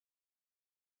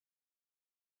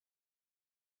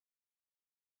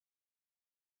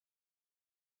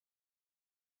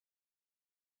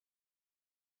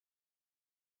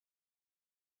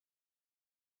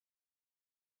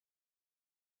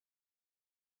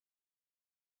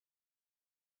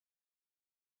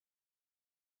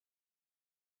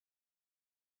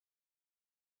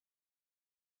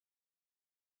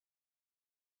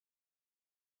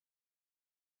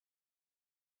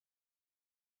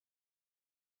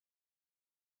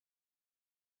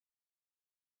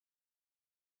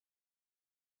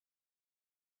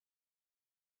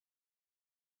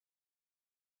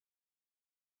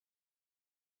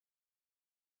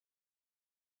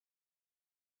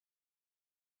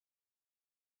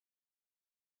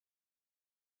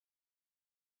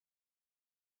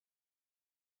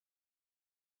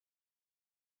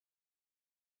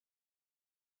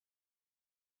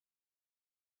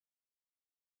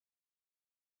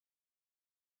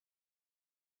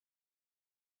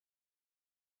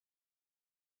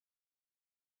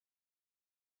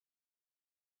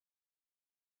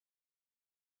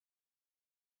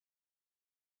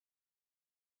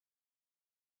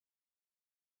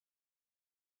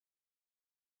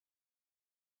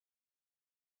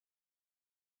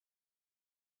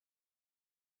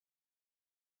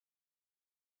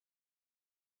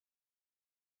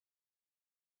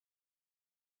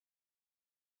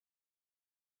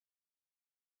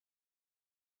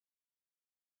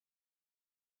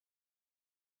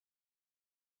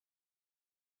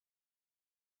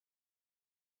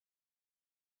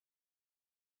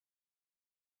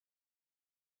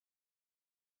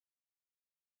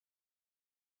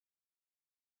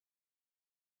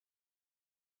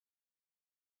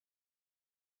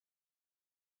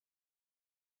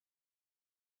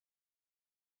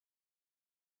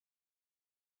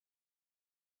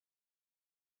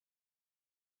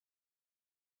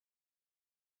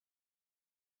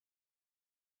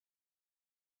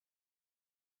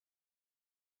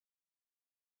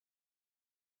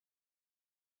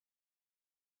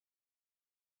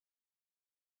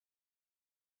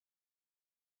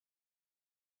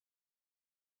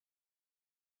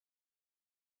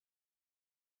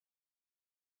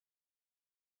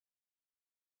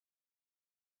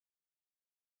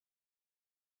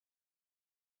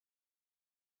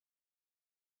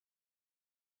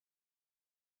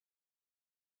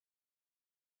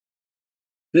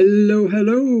Hello,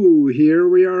 hello. Here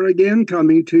we are again,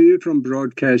 coming to you from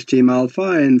Broadcast Team Alpha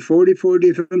and 44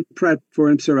 different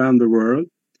platforms around the world.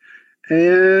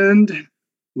 And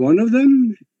one of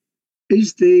them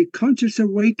is the Conscious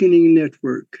Awakening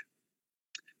Network.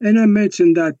 And I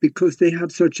mentioned that because they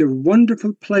have such a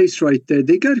wonderful place right there.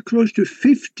 They got close to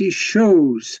 50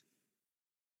 shows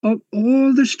of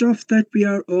all the stuff that we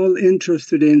are all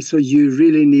interested in. So you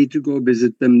really need to go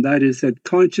visit them. That is at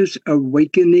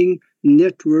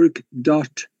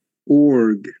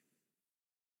consciousawakeningnetwork.org.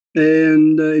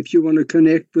 And if you want to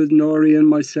connect with Nori and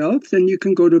myself, then you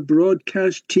can go to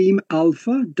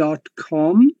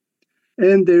broadcastteamalpha.com.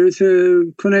 And there's a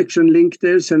connection link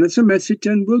there. Send us a message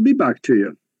and we'll be back to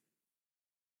you.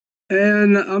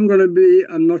 And I'm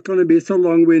not going to be so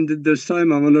long-winded this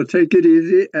time. I'm going to take it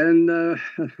easy. And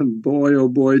boy, oh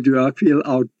boy, do I feel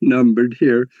outnumbered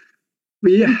here.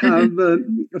 We have,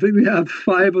 we have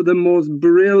 5 of the most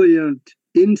brilliant,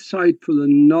 insightful,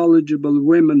 and knowledgeable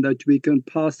women that we can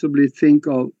possibly think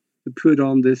of to put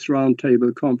on this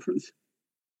roundtable conference.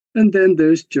 And then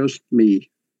there's just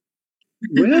me.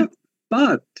 Well,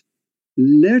 but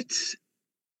let's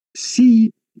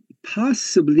see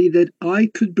possibly that I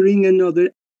could bring another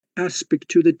aspect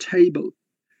to the table.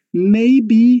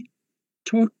 Maybe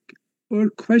talk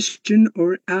or question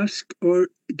or ask or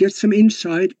get some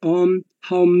insight on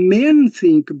how men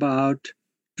think about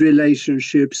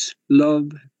relationships,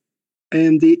 love,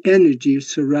 and the energy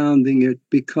surrounding it.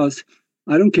 Because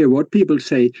I don't care what people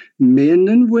say, men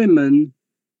and women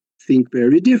think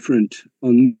very different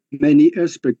on many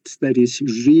aspects that is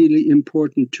really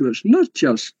important to us. Not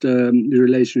just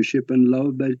relationship and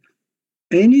love, but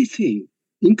anything,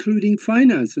 including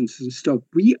finances and stuff.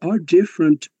 We are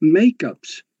different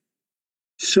makeups.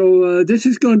 So this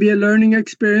is going to be a learning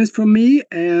experience for me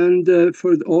and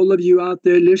for all of you out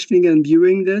there listening and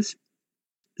viewing this.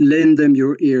 Lend them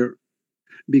your ear,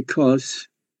 because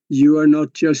you are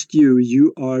not just you.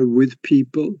 You are with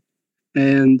people.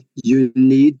 And you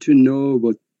need to know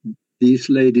what these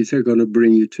ladies are going to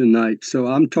bring you tonight. So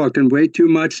I'm talking way too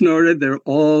much, Nora. They're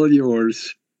all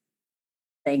yours.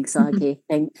 Thanks, Augie.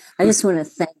 I just want to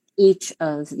thank each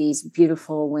of these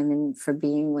beautiful women for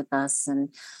being with us.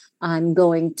 And I'm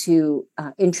going to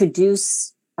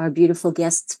introduce our beautiful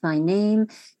guests by name,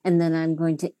 and then I'm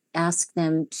going to ask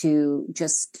them to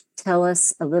just tell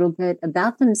us a little bit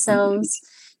about themselves.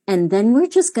 And then we're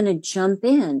just going to jump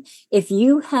in. If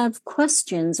you have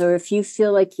questions, or if you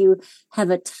feel like you have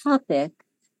a topic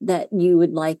that you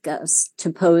would like us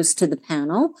to pose to the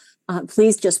panel,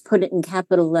 please just put it in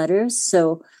capital letters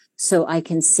so I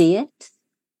can see it,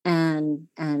 and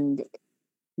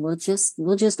we'll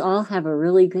just all have a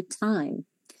really good time.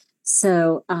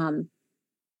 So I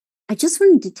just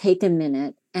wanted to take a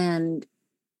minute and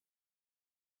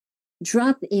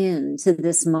drop into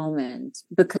this moment,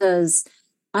 because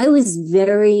I was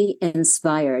very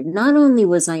inspired. Not only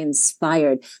was I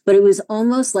inspired, but it was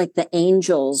almost like the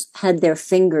angels had their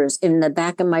fingers in the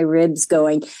back of my ribs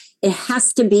going, it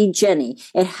has to be Jenny.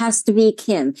 It has to be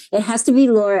Kim. It has to be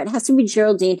Laura. It has to be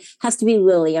Geraldine. It has to be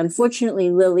Lily. Unfortunately,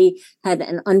 Lily had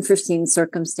an unforeseen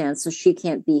circumstance, so she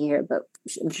can't be here, but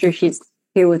I'm sure she's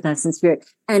here with us in spirit.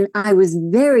 And I was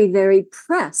very, very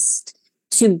pressed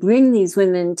to bring these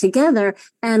women together.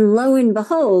 And lo and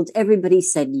behold, everybody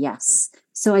said yes.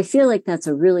 So I feel like that's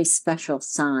a really special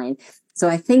sign. So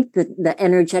I think that the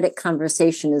energetic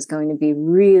conversation is going to be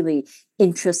really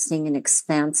interesting and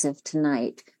expansive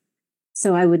tonight.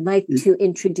 So I would like to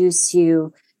introduce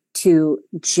you to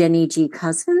Jenny G.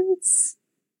 Cousins.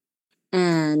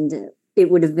 And it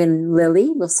would have been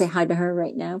Lily. We'll say hi to her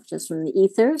right now, just from the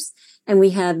ethers. And we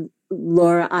have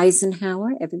Laura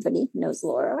Eisenhower. Everybody knows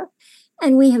Laura.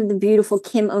 And we have the beautiful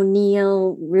Kim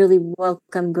O'Neill. Really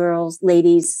welcome,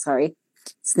 ladies. Sorry.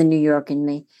 It's the New York in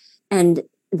me. And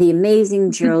the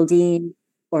amazing Geraldine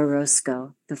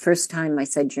Orozco. The first time I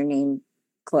said your name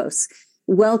close.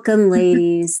 Welcome,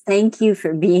 ladies. Thank you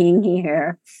for being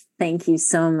here. Thank you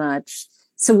so much.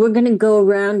 So we're going to go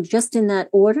around just in that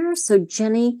order. So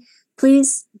Jenny,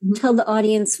 please tell the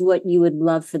audience what you would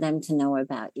love for them to know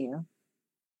about you.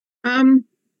 Well,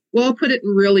 I'll put it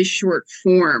in really short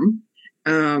form.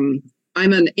 I'm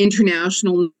an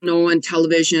international known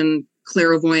television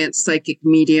clairvoyant psychic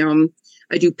medium.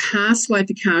 I do past life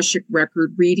Akashic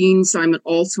record readings. I'm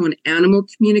also an animal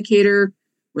communicator,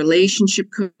 relationship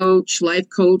coach, life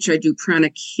coach. I do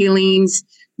pranic healings,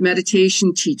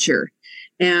 meditation teacher.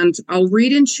 And I'll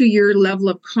read into your level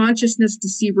of consciousness to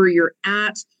see where you're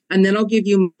at. And then I'll give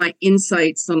you my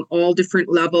insights on all different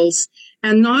levels.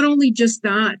 And not only just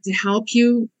that, to help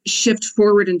you shift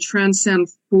forward and transcend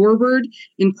forward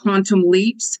in quantum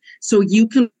leaps. So you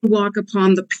can walk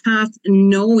upon the path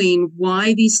knowing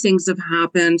why these things have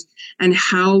happened and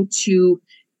how to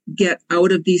get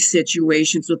out of these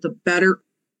situations with a better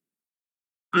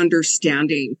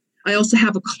understanding. I also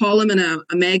have a column in a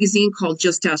magazine called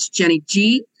Just Ask Jenny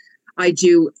G. I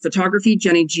do photography.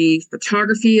 Jenny G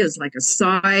photography is like a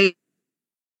sidekick,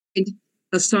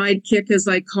 as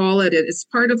I call it. It's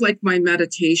part of like my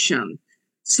meditation.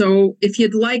 So if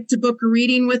you'd like to book a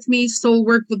reading with me,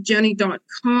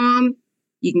 soulworkwithjenny.com.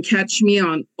 You can catch me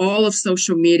on all of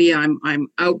social media. I'm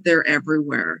out there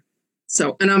everywhere.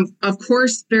 So, and I'm of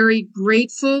course very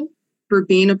grateful for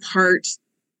being a part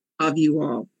of you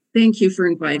all. Thank you for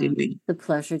inviting me. The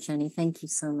pleasure, Jenny. Thank you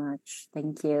so much.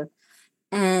 Thank you.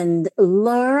 And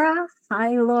Laura,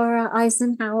 hi, Laura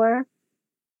Eisenhower.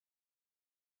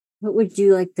 What would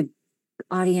you like the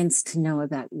audience to know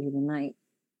about you tonight?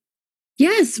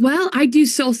 Yes, well, I do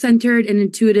soul-centered and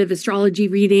intuitive astrology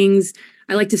readings.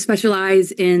 I like to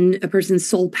specialize in a person's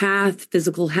soul path,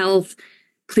 physical health,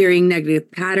 clearing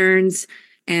negative patterns,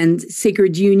 and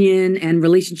sacred union and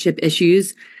relationship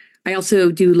issues. I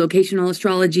also do locational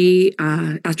astrology,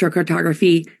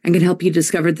 astrocartography, and can help you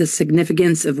discover the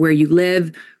significance of where you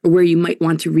live or where you might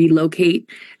want to relocate,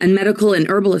 and medical and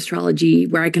herbal astrology,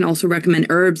 where I can also recommend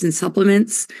herbs and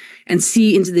supplements and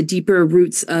see into the deeper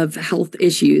roots of health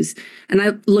issues. And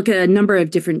I look at a number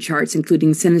of different charts,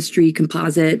 including synastry,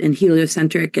 composite, and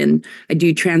heliocentric, and I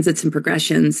do transits and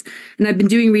progressions. And I've been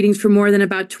doing readings for more than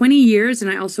about 20 years,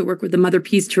 and I also work with the Mother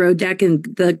Peace Tarot deck and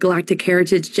the Galactic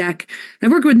Heritage deck.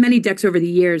 I've worked with many decks over the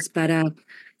years, but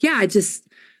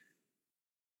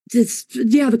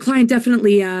the client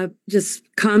definitely just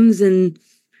comes and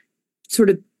sort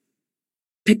of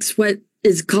picks what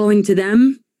is calling to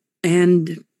them,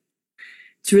 and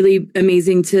it's really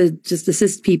amazing to just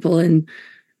assist people and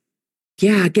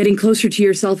getting closer to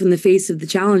yourself in the face of the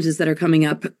challenges that are coming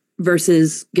up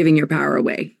versus giving your power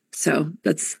away. So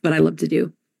that's what I love to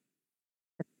do.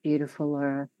 Beautiful,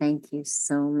 Laura. Thank you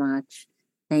so much.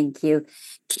 Thank you.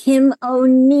 Kim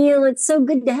O'Neill, it's so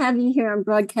good to have you here on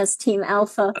Broadcast Team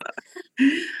Alpha.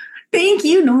 Thank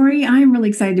you, Nori. I'm really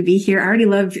excited to be here. I already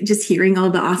love just hearing all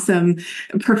the awesome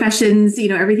professions,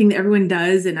 everything that everyone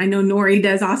does. And I know Nori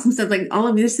does awesome stuff. Like all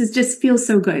of this just feels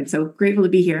so good. So grateful to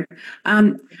be here.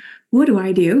 What do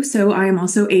I do? So I am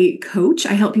also a coach.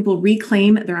 I help people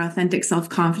reclaim their authentic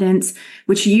self-confidence,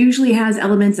 which usually has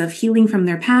elements of healing from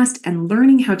their past and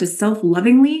learning how to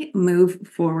self-lovingly move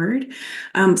forward.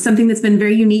 Something that's been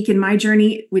very unique in my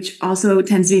journey, which also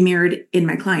tends to be mirrored in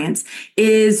my clients,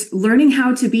 is learning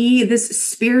how to be this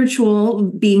spiritual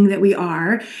being that we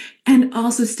are, and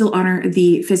also still honor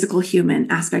the physical human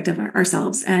aspect of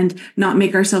ourselves and not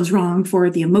make ourselves wrong for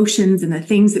the emotions and the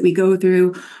things that we go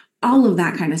through. All of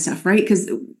that kind of stuff, right? Because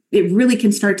it really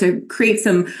can start to create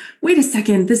some, wait a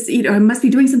second, this, I must be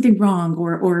doing something wrong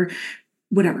or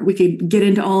whatever. We could get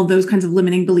into all of those kinds of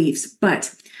limiting beliefs,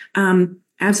 but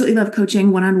absolutely love coaching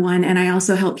one-on-one. And I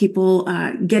also help people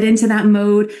get into that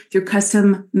mode through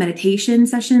custom meditation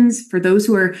sessions for those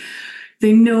who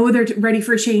they know they're ready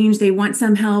for change. They want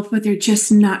some help, but they're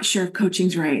just not sure if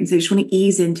coaching's right. And so they just want to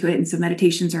ease into it. And so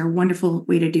meditations are a wonderful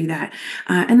way to do that.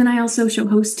 And then I also show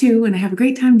host too, and I have a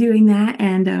great time doing that.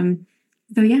 And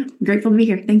grateful to be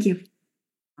here. Thank you.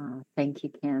 Oh, thank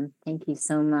you, Kim. Thank you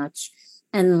so much.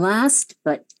 And last,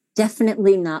 but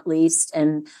definitely not least,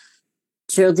 and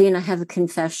Geraldine, I have a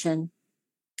confession.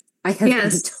 I have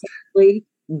been totally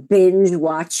binge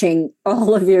watching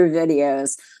all of your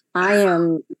videos. I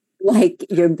am like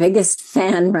your biggest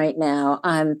fan right now.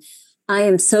 I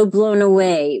am so blown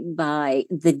away by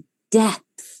the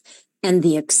depth and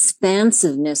the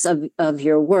expansiveness of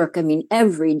your work. I mean,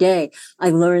 every day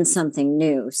I learn something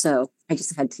new. So I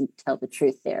just had to tell the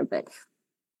truth there, but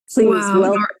please.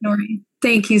 Wow, Nori,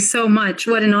 thank you so much.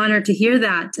 What an honor to hear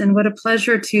that. And what a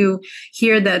pleasure to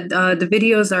hear that the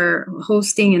videos are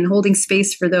hosting and holding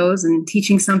space for those and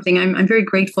teaching something. I'm very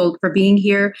grateful for being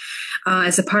here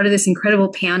as a part of this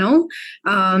incredible panel.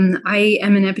 I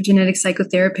am an epigenetic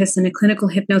psychotherapist and a clinical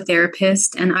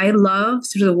hypnotherapist, and I love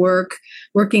sort of the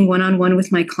working one-on-one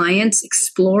with my clients,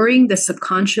 exploring the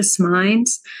subconscious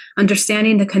minds,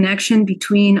 understanding the connection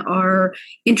between our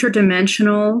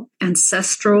interdimensional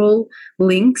ancestral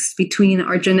links between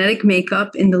our genetic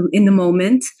makeup in the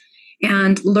moment,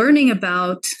 and learning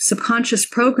about subconscious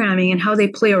programming and how they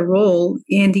play a role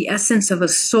in the essence of a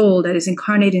soul that is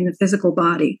incarnated in the physical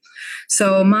body.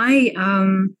 So my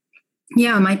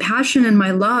Yeah, my passion and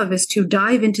my love is to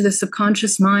dive into the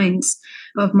subconscious minds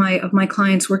of my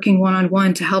clients, working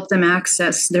one-on-one to help them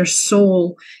access their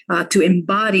soul, to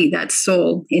embody that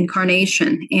soul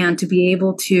incarnation, and to be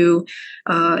able to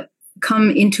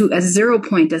come into a 0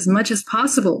 point as much as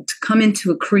possible, to come into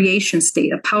a creation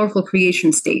state, a powerful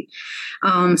creation state.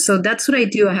 So that's what I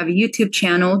do. I have a YouTube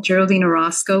channel, Geraldine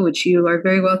Orozco, which you are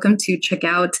very welcome to check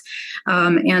out.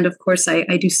 And of course,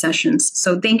 I do sessions.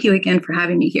 So thank you again for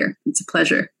having me here. It's a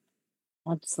pleasure.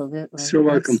 Absolutely. So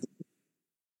welcome.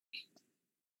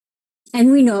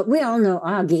 And we all know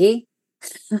Augie.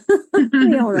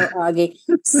 We all know Augie.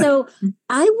 So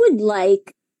I would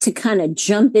like to kind of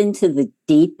jump into the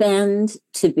deep end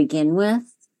to begin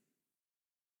with.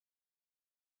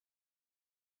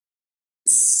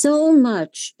 So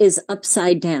much is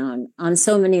upside down on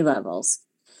so many levels.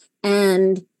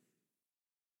 And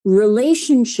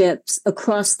relationships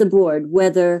across the board,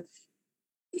 whether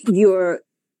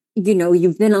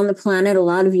you've been on the planet a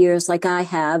lot of years like I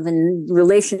have, and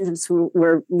relationships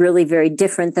were really very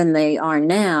different than they are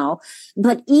now.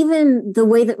 But even the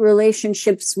way that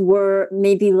relationships were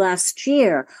maybe last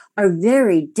year are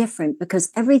very different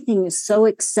because everything is so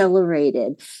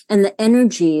accelerated and the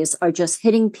energies are just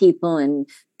hitting people and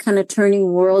kind of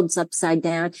turning worlds upside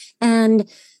down. And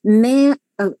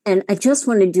and I just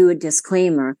want to do a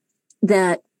disclaimer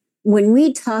that when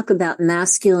we talk about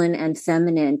masculine and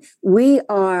feminine, we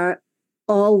are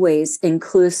always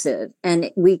inclusive,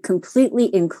 and we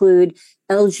completely include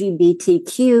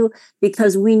LGBTQ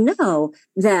because we know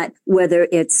that whether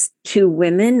it's two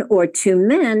women or two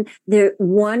men,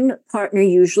 one partner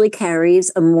usually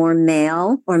carries a more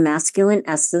male or masculine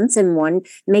essence and one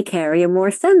may carry a more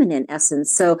feminine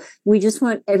essence. So we just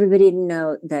want everybody to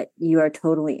know that you are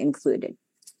totally included.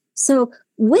 So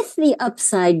with the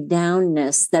upside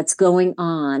downness that's going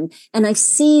on, and I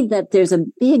see that there's a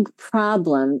big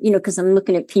problem, because I'm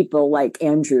looking at people like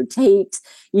Andrew Tate,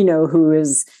 who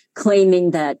is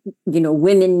claiming that,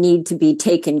 women need to be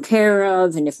taken care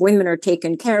of. And if women are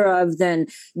taken care of, then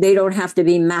they don't have to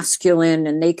be masculine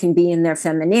and they can be in their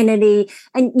femininity.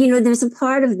 And, there's a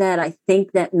part of that, I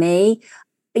think, that may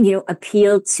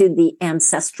appeal to the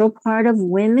ancestral part of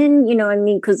women,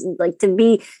 because like to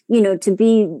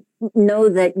know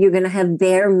that you're going to have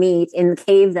bear meat in the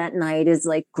cave that night is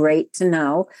like great to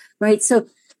know, right? So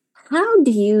how do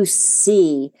you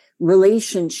see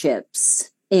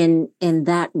relationships in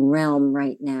that realm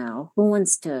right now? Who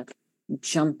wants to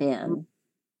jump in?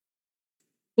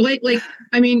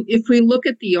 If we look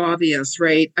at the obvious,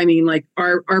 right?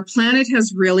 Our planet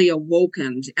has really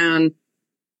awoken, and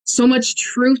so much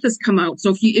truth has come out.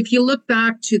 So if you look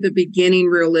back to the beginning,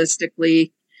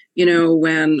 realistically,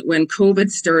 when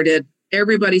COVID started,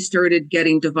 everybody started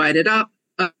getting divided up,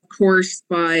 of course,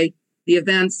 by the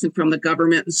events and from the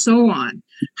government and so on.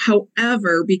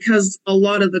 However, because a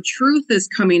lot of the truth is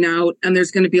coming out and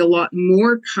there's going to be a lot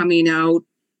more coming out,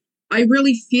 I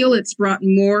really feel it's brought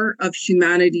more of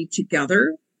humanity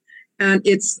together, and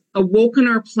it's awoken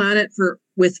our planet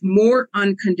with more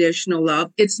unconditional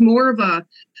love. It's more of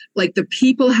the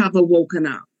people have awoken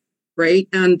up, right?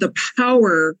 And the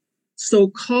power,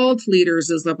 so-called leaders,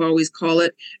 as I've always called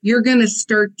it, you're going to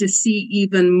start to see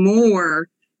even more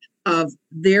of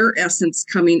their essence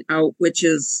coming out, which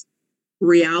is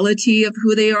reality of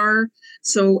who they are.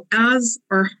 So as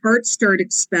our hearts start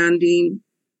expanding,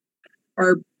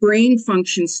 our brain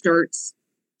function starts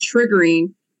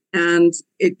triggering, and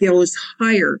it goes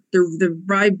higher. The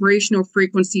vibrational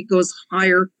frequency goes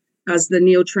higher as the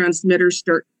neurotransmitters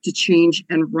start to change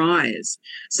and rise.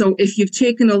 So if you've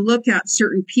taken a look at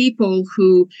certain people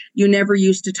who you never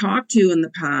used to talk to in the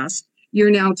past,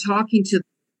 you're now talking to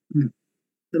them,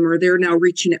 or they're now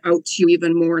reaching out to you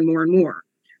even more and more and more,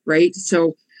 right?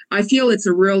 So I feel it's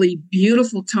a really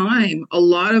beautiful time, a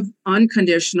lot of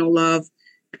unconditional love.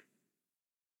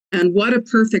 And what a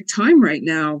perfect time right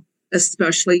now,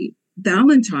 especially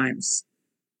Valentine's.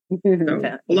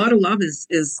 So a lot of love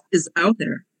is out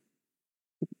there.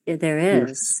 There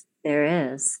is.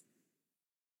 There is.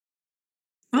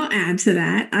 I'll add to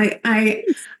that.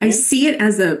 I see it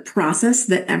as a process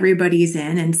that everybody's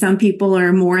in, and some people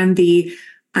are more in the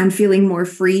I'm feeling more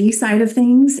free side of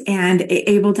things and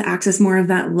able to access more of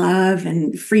that love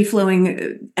and free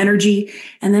flowing energy.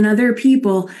 And then other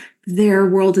people, their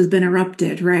world has been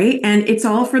erupted, right? And it's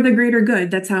all for the greater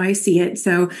good. That's how I see it.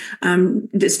 So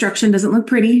destruction doesn't look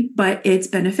pretty, but it's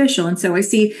beneficial. And so I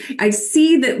see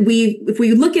that if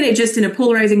we look at it just in a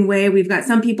polarizing way, we've got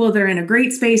some people that are in a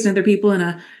great space and other people in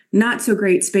a not so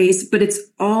great space, but it's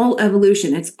all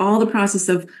evolution. It's all the process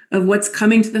of what's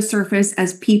coming to the surface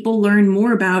as people learn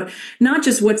more about not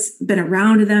just what's been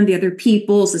around them, the other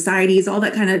people, societies, all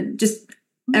that kind of just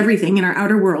everything in our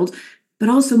outer world, but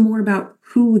also more about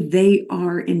who they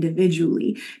are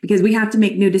individually, because we have to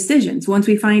make new decisions. Once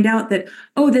we find out that,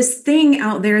 oh, this thing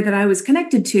out there that I was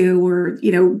connected to, or,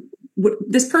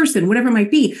 this person, whatever it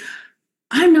might be,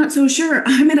 I'm not so sure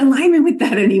I'm in alignment with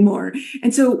that anymore.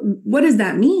 And so what does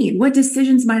that mean? What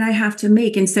decisions might I have to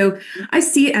make? And so I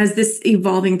see it as this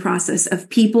evolving process of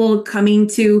people coming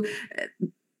to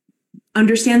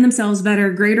understand themselves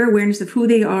better, greater awareness of who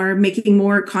they are, making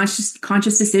more conscious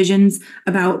decisions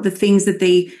about the things that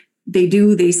they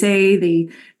do, they say,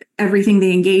 everything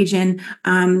they engage in.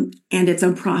 And it's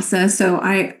a process. So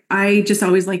I just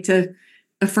always like to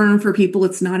affirm for people,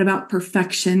 it's not about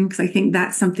perfection, because I think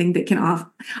that's something that can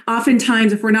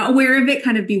oftentimes, if we're not aware of it,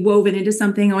 kind of be woven into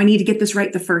something. Oh, I need to get this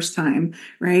right the first time,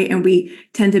 right? And we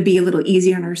tend to be a little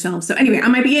easier on ourselves. So anyway, I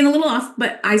might be getting a little off,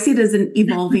 but I see it as an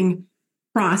evolving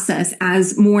process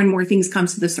as more and more things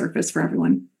comes to the surface for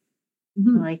everyone. I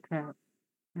like that.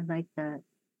 I like that.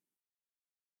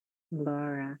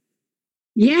 Laura.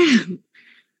 Yeah.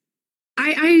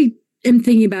 I am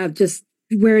thinking about just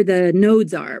where the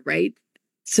nodes are, right?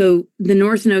 So the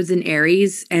North Node's in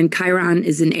Aries and Chiron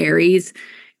is in Aries.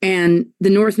 And the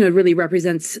North Node really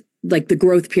represents like the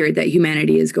growth period that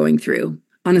humanity is going through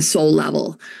on a soul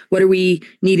level. What are we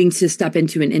needing to step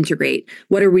into and integrate?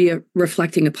 What are we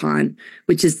reflecting upon,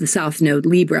 which is the South Node,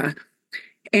 Libra.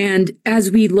 And as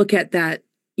we look at that,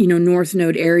 North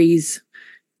Node, Aries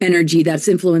energy that's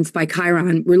influenced by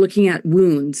Chiron, we're looking at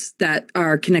wounds that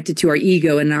are connected to our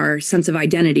ego and our sense of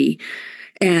identity.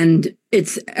 And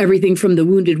it's everything from the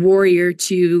wounded warrior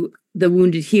to the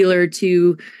wounded healer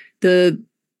to the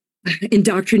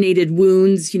indoctrinated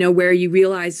wounds, where you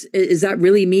realize, is that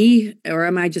really me? Or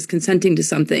am I just consenting to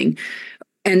something?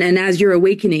 And as you're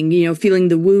awakening, feeling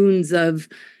the wounds of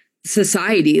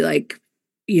society, like,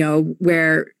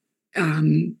 where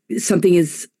something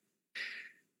is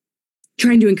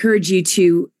trying to encourage you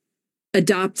to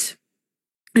adopt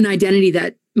an identity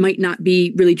that might not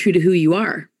be really true to who you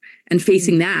are, and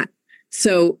facing that.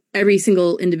 So every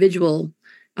single individual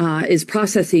is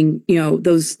processing,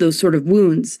 those sort of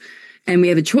wounds. And we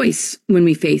have a choice when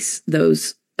we face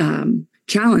those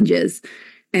challenges.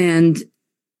 And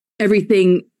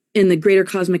everything in the greater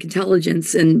cosmic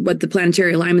intelligence and what the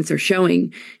planetary alignments are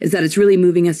showing is that it's really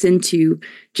moving us into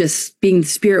just being the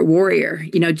spirit warrior,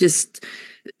 just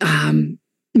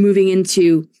moving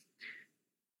into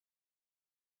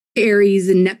Aries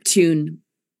and Neptune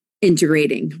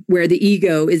integrating, where the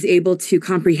ego is able to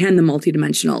comprehend the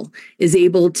multidimensional, is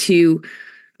able to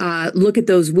look at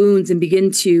those wounds and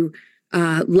begin to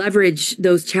leverage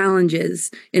those challenges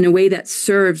in a way that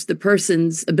serves the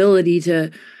person's ability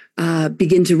to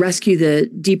begin to rescue the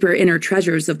deeper inner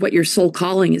treasures of what your soul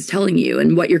calling is telling you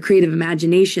and what your creative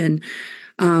imagination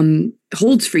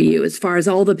holds for you, as far as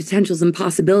all the potentials and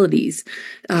possibilities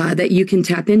that you can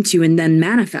tap into and then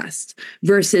manifest,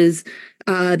 versus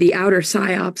the outer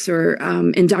psyops or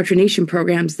indoctrination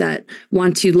programs that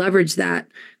want to leverage that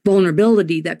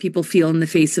vulnerability that people feel in the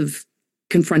face of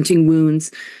confronting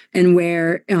wounds, and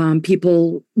where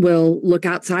people will look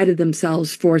outside of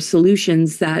themselves for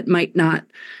solutions that might not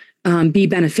be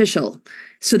beneficial.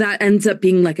 So that ends up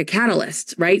being like a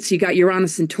catalyst, right? So you got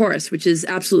Uranus and Taurus, which is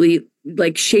absolutely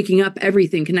like shaking up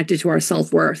everything connected to our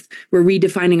self-worth. We're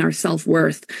redefining our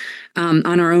self-worth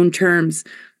on our own terms,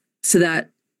 so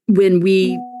that when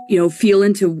we, feel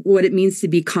into what it means to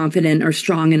be confident or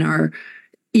strong in our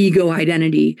ego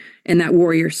identity and that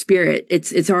warrior spirit,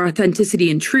 it's our authenticity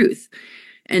and truth.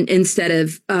 And instead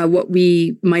of what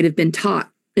we might have been taught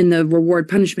in the reward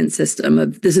punishment system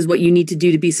of, this is what you need to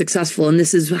do to be successful, and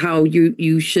this is how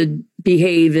you should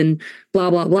behave, and blah,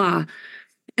 blah, blah.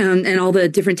 And all the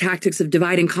different tactics of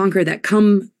divide and conquer that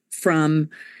come from,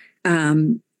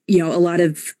 a lot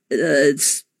of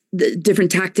the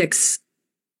different tactics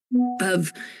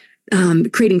of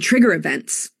creating trigger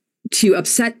events to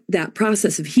upset that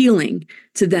process of healing,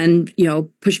 to then,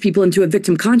 push people into a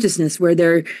victim consciousness where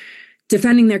they're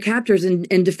defending their captors and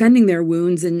defending their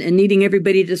wounds and needing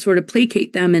everybody to sort of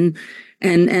placate them. And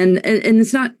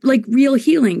it's not like real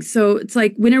healing. So it's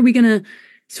like, when are we going to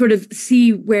sort of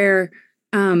see where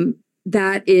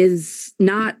that is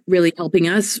not really helping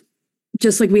us?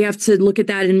 Just like we have to look at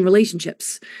that in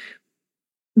relationships.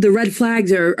 the red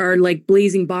flags are like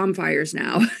blazing bonfires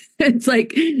now. It's like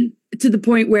to the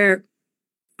point where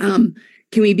can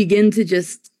we begin to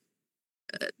just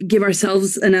give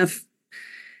ourselves enough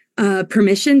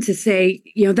permission to say,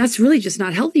 that's really just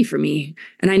not healthy for me.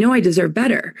 And I know I deserve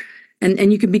better.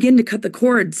 And you can begin to cut the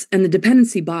cords and the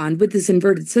dependency bond with this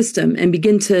inverted system and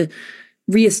begin to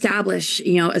reestablish,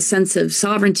 a sense of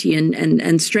sovereignty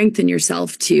and strengthen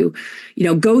yourself to,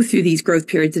 go through these growth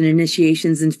periods and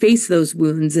initiations and face those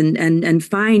wounds and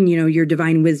find, your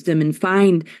divine wisdom and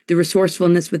find the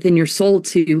resourcefulness within your soul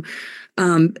to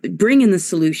bring in the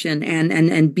solution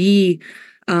and be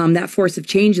that force of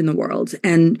change in the world.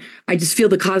 And I just feel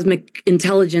the cosmic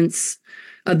intelligence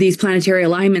of these planetary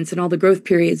alignments and all the growth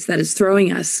periods that is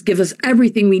throwing us, give us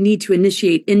everything we need to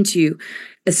initiate into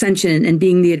ascension and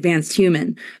being the advanced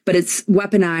human. But it's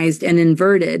weaponized and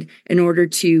inverted in order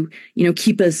to,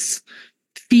 keep us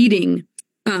feeding,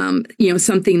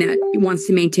 something that wants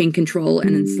to maintain control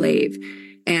and enslave.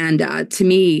 And to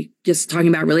me, just talking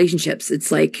about relationships,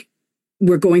 it's like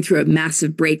we're going through a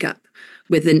massive breakup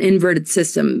with an inverted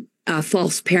system, a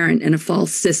false parent and a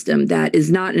false system that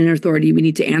is not an authority we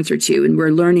need to answer to. And we're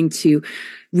learning to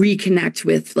reconnect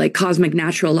with like cosmic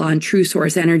natural law and true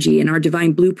source energy and our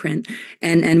divine blueprint,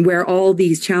 and where all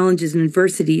these challenges and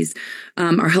adversities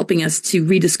are helping us to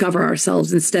rediscover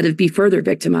ourselves instead of be further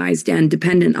victimized and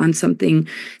dependent on something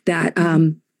that,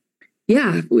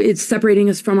 it's separating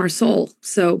us from our soul.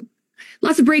 So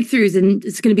lots of breakthroughs, and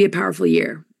it's going to be a powerful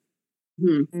year.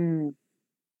 Mm-hmm.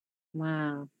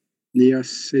 Wow.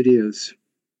 Yes, it is.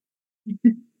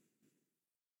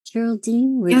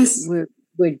 Geraldine, Yes.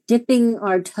 We're dipping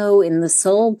our toe in the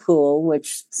soul pool,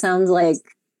 which sounds like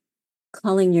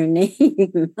calling your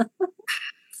name.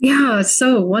 Yeah,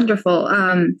 so wonderful.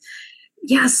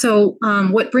 So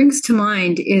what brings to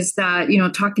mind is that,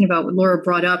 talking about what Laura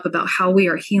brought up about how we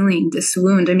are healing this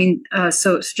wound. I mean,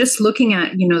 so it's just looking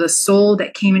at, the soul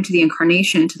that came into the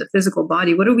incarnation, into the physical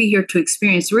body. What are we here to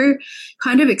experience? We're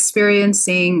kind of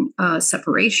experiencing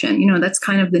separation. That's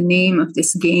kind of the name of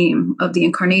this game of the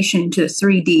incarnation into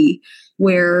 3D,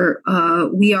 where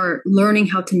we are learning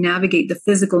how to navigate the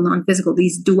physical, non-physical,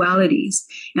 these dualities.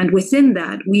 And within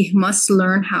that, we must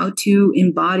learn how to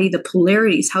embody the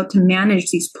polarities, how to manage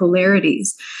these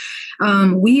polarities.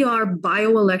 We are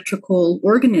bioelectrical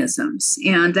organisms,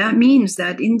 and that means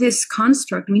that in this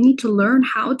construct, we need to learn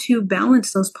how to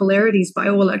balance those polarities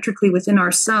bioelectrically within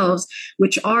ourselves,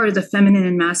 which are the feminine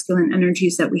and masculine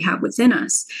energies that we have within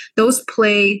us. Those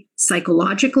play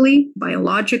psychologically,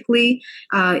 biologically,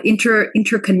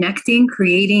 interconnecting,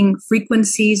 creating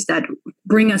frequencies that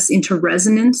bring us into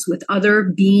resonance with other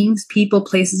beings, people,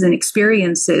 places, and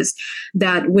experiences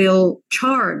that will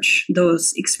charge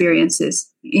those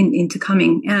experiences into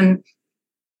coming. And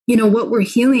what we're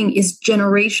healing is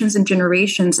generations and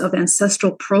generations of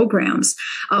ancestral programs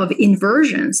of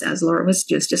inversions, as Laura was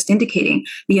just indicating,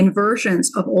 the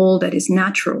inversions of all that is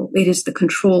natural. It is the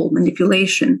control,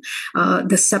 manipulation,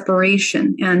 the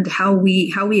separation, and how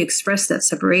we express that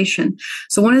separation.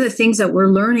 So one of the things that we're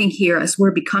learning here as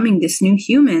we're becoming this new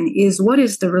human is what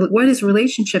is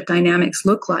relationship dynamics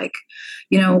look like?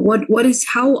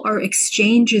 How our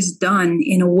exchange is done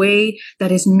in a way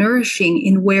that is nourishing,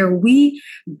 in where we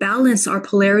balance our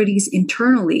polarities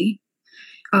internally.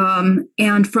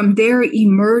 And from there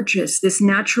emerges this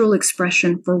natural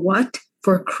expression for what?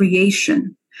 For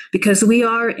creation. Because we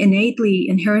are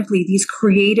inherently these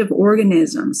creative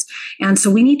organisms. And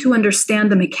so we need to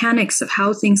understand the mechanics of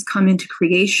how things come into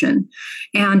creation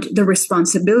and the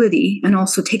responsibility, and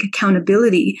also take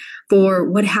accountability for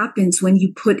what happens when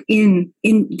you put you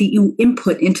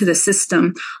input into the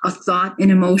system a thought, an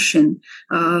emotion,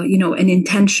 an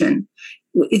intention.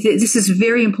 This is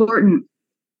very important.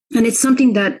 And it's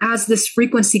something that as this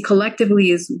frequency collectively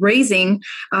is raising,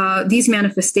 these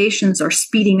manifestations are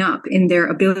speeding up in their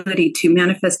ability to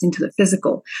manifest into the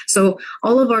physical. So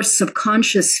all of our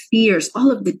subconscious fears,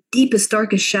 all of the deepest,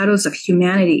 darkest shadows of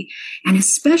humanity, and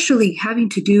especially having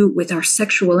to do with our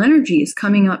sexual energy, is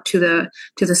coming up to the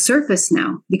surface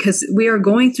now, because we are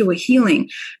going through a healing.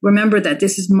 Remember that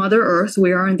this is Mother Earth.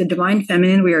 We are in the divine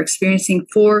feminine. We are experiencing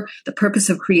for the purpose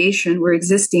of creation. We're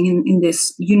existing in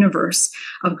this universe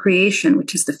of creation,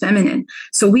 which is the feminine.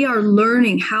 So we are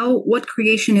learning what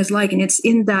creation is like. And it's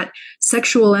in that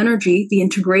sexual energy, the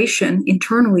integration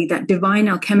internally, that divine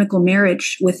alchemical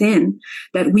marriage within,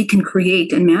 that we can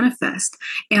create and manifest.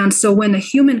 And so when a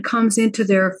human comes into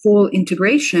their full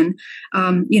integration,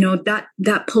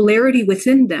 that polarity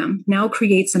within them now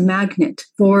creates a magnet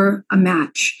for a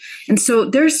match. And so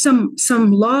there's some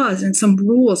laws and some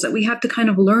rules that we have to kind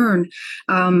of learn,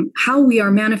 how we are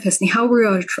manifesting, how we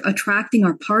are attracting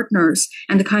our partners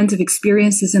and the kinds of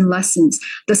experiences and lessons,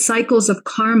 the cycles of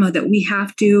karma that we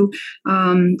have to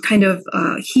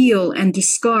heal and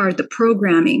discard the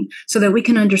programming so that we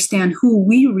can understand who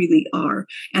we really are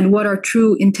and what our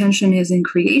true intention is in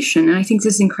creation. And I think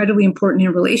this is incredibly important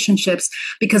in relationships,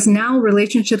 because now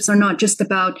relationships are not just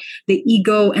about the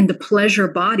ego and the pleasure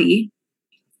body,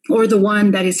 or the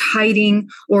one that is hiding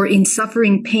or in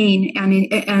suffering pain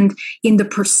and in the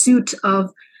pursuit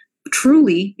of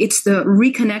truly, it's the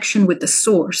reconnection with the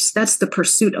source. That's the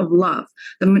pursuit of love.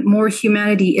 The more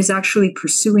humanity is actually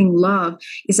pursuing love,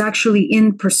 is actually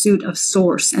in pursuit of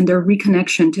source and their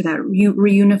reconnection to that,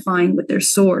 reunifying with their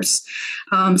source.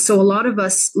 So a lot of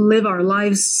us live our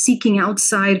lives seeking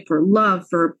outside for love,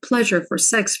 for pleasure, for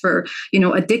sex, for,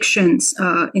 addictions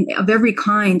of every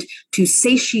kind to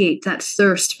satiate that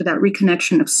thirst for that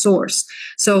reconnection of source.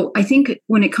 So I think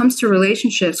when it comes to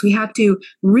relationships, we have to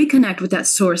reconnect with that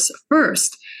source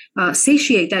first,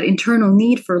 satiate that internal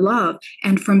need for love.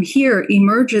 And from here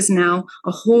emerges now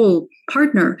a whole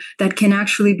partner that can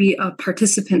actually be a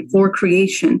participant for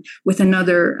creation with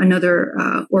another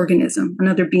organism,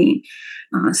 another being.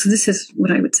 So this is what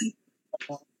I would say.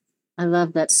 I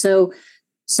love that. So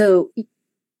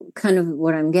kind of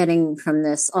what I'm getting from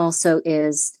this also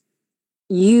is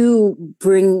you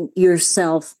bring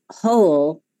yourself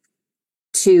whole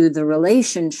to the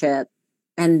relationship,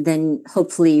 and then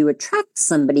hopefully you attract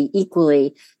somebody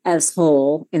equally as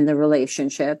whole in the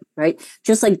relationship, right?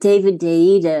 Just like David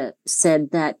Deida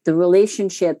said that the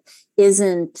relationship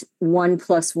isn't 1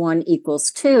 + 1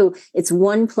 = 2, it's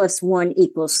 1 + 1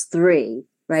 = 3,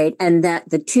 right? And that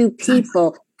the two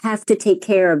people have to take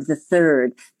care of the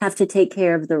third, have to take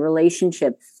care of the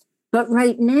relationship. But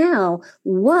right now,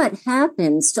 what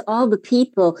happens to all the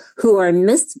people who are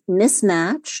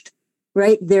mismatched,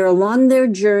 right? They're along their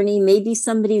journey. Maybe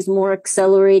somebody's more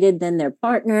accelerated than their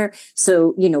partner.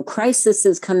 So, crisis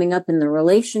is coming up in the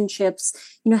relationships.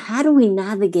 How do we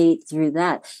navigate through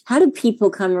that? How do people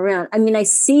come around? I mean, I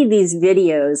see these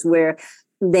videos where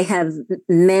they have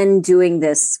men doing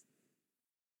this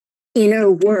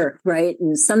inner work, right?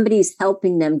 And somebody's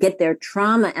helping them get their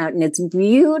trauma out. And it's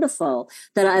beautiful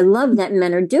that I love that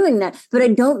men are doing that. But I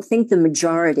don't think the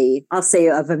majority, I'll say,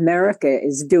 of America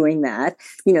is doing that.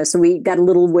 So we got a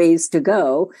little ways to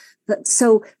go. But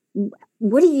so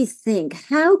what do you think?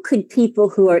 How could people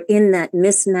who are in that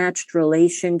mismatched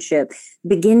relationship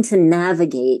begin to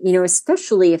navigate,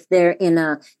 especially if they're in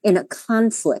a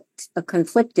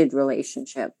conflicted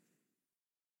relationship?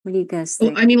 What do you guys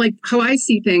think? Well, I mean, like how I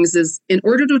see things is in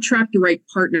order to attract the right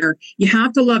partner, you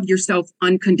have to love yourself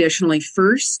unconditionally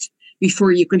first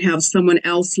before you can have someone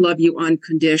else love you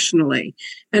unconditionally.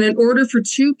 And in order for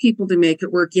two people to make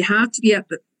it work, you have to be at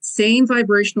the same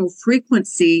vibrational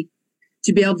frequency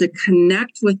to be able to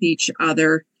connect with each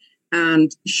other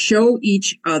and show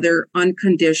each other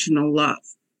unconditional love.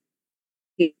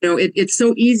 It's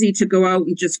so easy to go out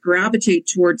and just gravitate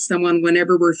towards someone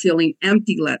whenever we're feeling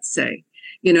empty, let's say.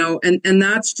 And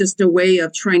that's just a way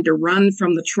of trying to run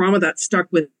from the trauma that's stuck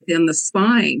within the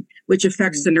spine, which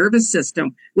affects the nervous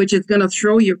system, which is going to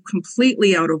throw you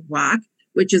completely out of whack,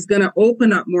 which is going to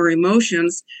open up more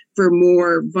emotions for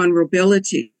more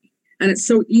vulnerability. And it's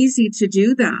so easy to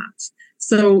do that.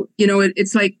 So,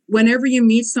 it's like whenever you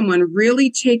meet someone,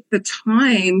 really take the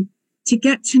time to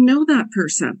get to know that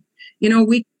person.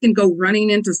 We can go running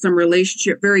into some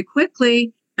relationship very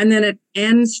quickly, and then it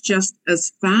ends just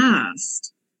as fast.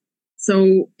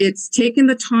 So it's taking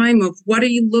the time of what are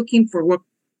you looking for? What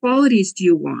qualities do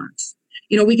you want?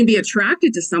 We can be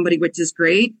attracted to somebody, which is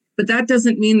great, but that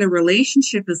doesn't mean the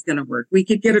relationship is going to work. We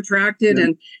could get attracted. Yeah.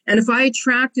 And if I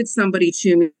attracted somebody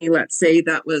to me, let's say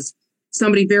that was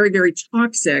somebody very, very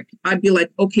toxic, I'd be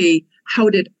like, okay, how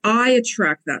did I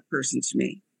attract that person to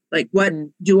me? Like, what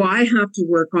do I have to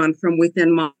work on from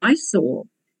within my soul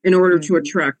in order to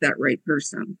attract that right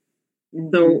person?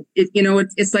 So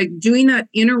it's like doing that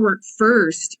inner work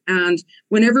first. And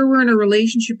whenever we're in a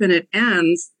relationship and it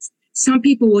ends, some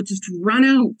people will just run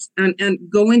out and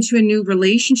go into a new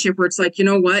relationship where it's like, you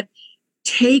know what?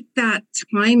 Take that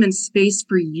time and space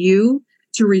for you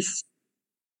to reflect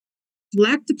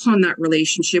upon that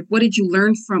relationship. What did you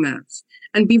learn from it?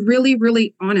 And be really,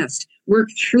 really honest. Work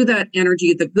through that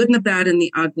energy, the good and the bad and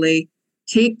the ugly.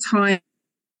 Take time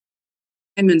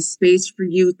and space for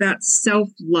you, that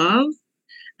self-love.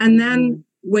 And then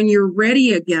when you're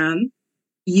ready again,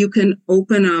 you can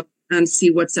open up and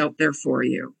see what's out there for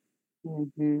you.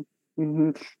 Mm-hmm.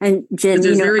 Mm-hmm. And Jen,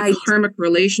 there's very karmic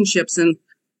relationships, and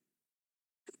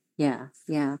yeah.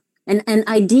 And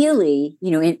ideally,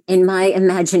 in my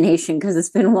imagination, because it's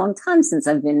been a long time since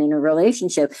I've been in a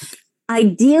relationship,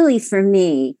 ideally for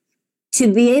me,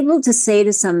 to be able to say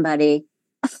to somebody,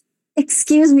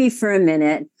 excuse me for a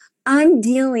minute, I'm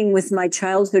dealing with my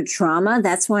childhood trauma.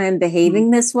 That's why I'm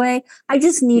behaving this way. I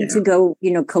just need to go,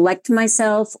 collect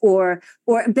myself, or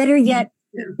better yet,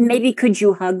 maybe could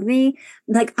you hug me?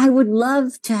 Like, I would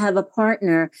love to have a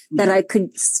partner that I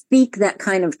could speak that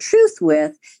kind of truth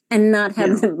with and not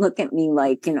have them look at me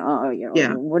like,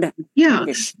 whatever. Yeah.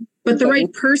 But the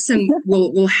right person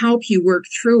will help you work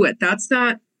through it. That's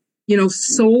that,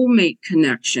 soulmate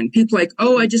connection. People like,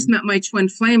 oh, I just met my twin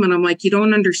flame. And I'm like, you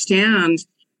don't understand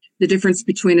the difference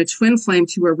between a twin flame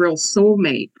to a real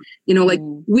soulmate. Like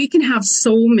we can have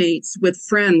soulmates with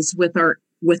friends, with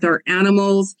our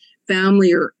animals,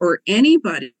 family, or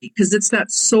anybody, because it's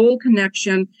that soul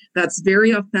connection that's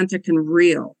very authentic and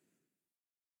real.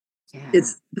 Yeah.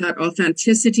 It's that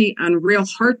authenticity and real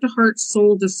heart to heart,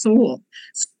 soul to soul.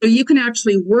 So you can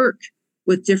actually work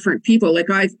with different people. Like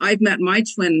I've met my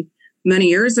twin many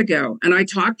years ago, and I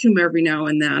talk to him every now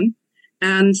and then.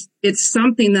 And it's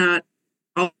something that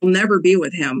I'll never be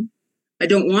with him. I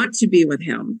don't want to be with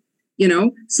him,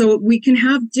 so we can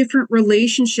have different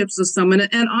relationships with someone.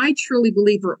 And I truly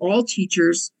believe we're all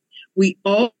teachers. We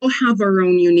all have our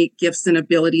own unique gifts and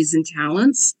abilities and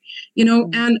talents,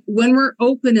 and when we're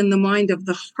open in the mind of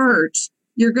the heart,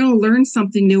 you're going to learn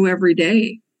something new every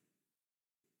day.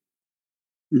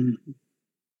 Mm-hmm.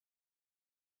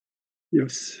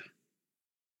 Yes.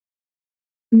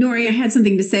 Nori, I had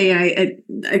something to say. I'm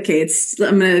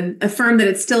going to affirm that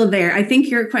it's still there. I think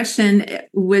your question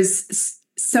was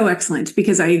so excellent,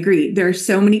 because I agree. There are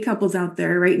so many couples out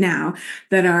there right now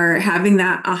that are having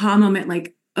that aha moment,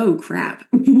 like, oh crap,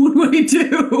 what do I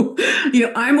do?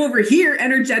 I'm over here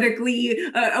energetically,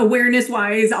 awareness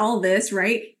wise, all this,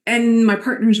 right? And my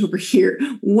partner's over here.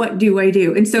 What do I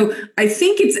do? And so I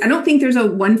don't think there's a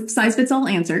one size fits all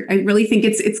answer. I really think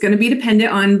it's going to be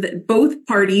dependent on both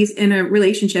parties in a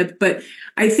relationship. But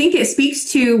I think it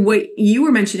speaks to what you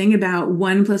were mentioning about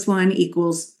 1 +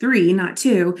 1 = 3, not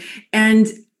 2. And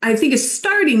I think a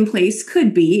starting place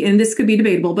could be, and this could be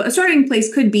debatable, but a starting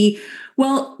place could be,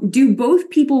 well, do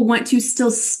both people want to still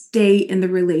stay in the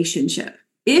relationship?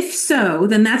 If so,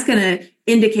 then that's going to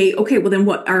indicate, okay, well, then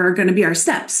what are going to be our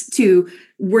steps to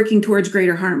working towards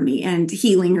greater harmony and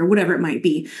healing, or whatever it might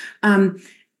be?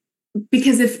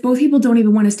 Because if both people don't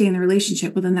even want to stay in the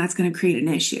relationship, well, then that's going to create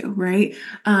an issue, right?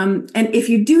 And if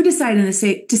you do decide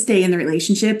to stay in the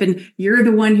relationship, and you're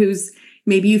the one who's,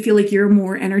 maybe you feel like you're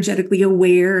more energetically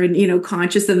aware and,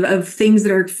 conscious of things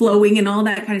that are flowing and all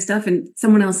that kind of stuff, and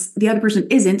someone else, the other person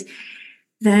isn't,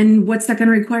 then what's that going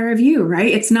to require of you,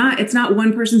 right? It's not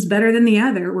one person's better than the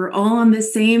other. We're all on the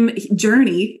same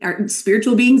journey. Our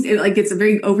spiritual beings, like, it's a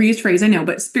very overused phrase, I know,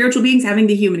 but spiritual beings having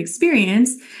the human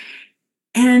experience.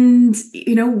 And,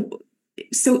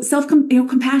 so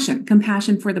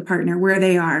compassion for the partner where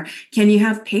they are. Can you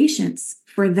have patience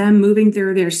for them moving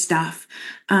through their stuff?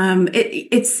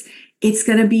 It's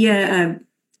going to be a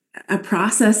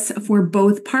process for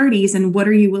both parties, and what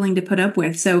are you willing to put up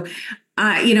with? So,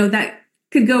 that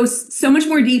could go so much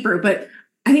more deeper, but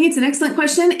I think it's an excellent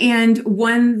question, and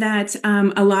one that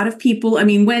a lot of people,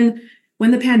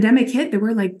 when the pandemic hit, there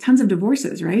were like tons of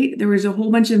divorces, right? There was a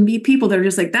whole bunch of people that are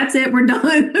just like, that's it, we're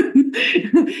done.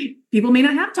 People may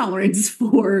not have tolerance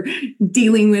for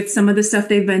dealing with some of the stuff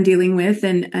they've been dealing with.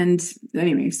 And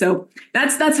anyway, so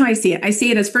that's how I see it. I see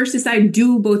it as, first decide,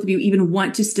 do both of you even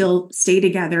want to still stay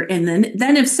together? And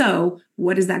then if so,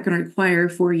 what is that going to require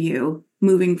for you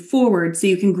moving forward so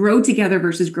you can grow together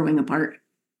versus growing apart?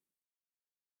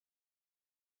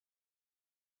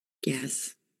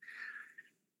 Yes.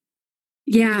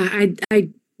 Yeah, I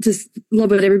just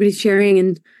love what everybody's sharing,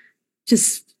 and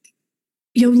just,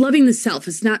 loving the self.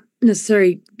 It's not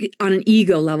necessarily on an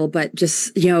ego level, but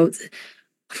just, just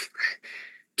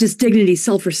dignity,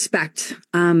 self-respect,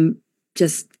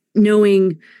 just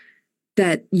knowing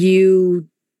that you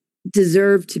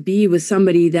deserve to be with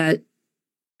somebody that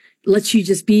lets you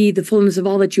just be the fullness of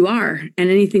all that you are, and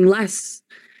anything less.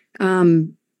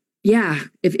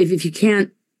 If you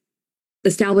can't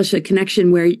establish a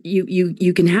connection where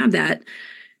you can have that,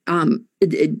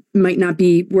 it might not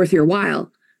be worth your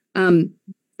while.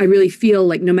 I really feel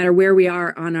like no matter where we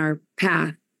are on our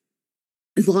path,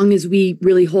 as long as we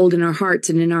really hold in our hearts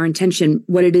and in our intention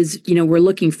what it is, we're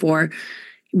looking for,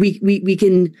 we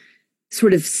can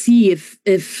sort of see if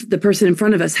the person in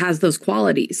front of us has those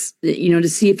qualities, to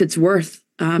see if it's worth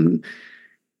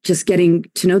just getting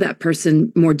to know that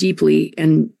person more deeply.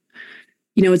 And,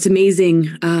 it's amazing.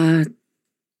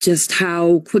 just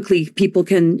how quickly people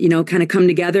can, kind of come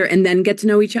together and then get to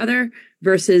know each other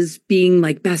versus being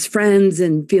like best friends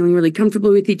and feeling really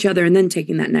comfortable with each other and then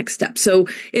taking that next step. So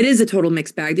it is a total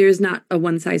mixed bag. There is not a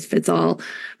one size fits all.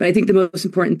 But I think the most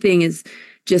important thing is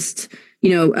just,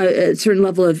 a certain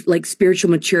level of like spiritual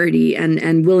maturity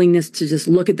and willingness to just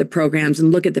look at the programs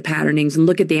and look at the patternings and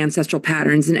look at the ancestral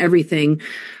patterns and everything.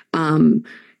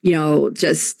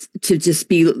 Just to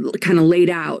be kind of laid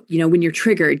out, when you're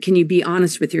triggered, can you be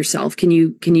honest with yourself? Can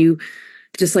you,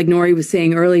 just like Nori was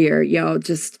saying earlier,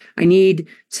 I need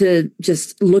to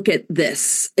just look at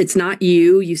this. It's not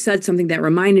you. You said something that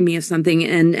reminded me of something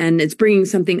and it's bringing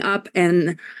something up.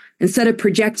 And instead of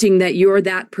projecting that you're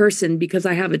that person because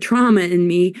I have a trauma in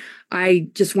me, I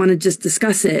just want to just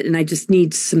discuss it. And I just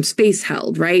need some space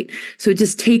held. Right. So it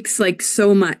just takes like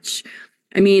so much.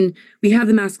 I mean, we have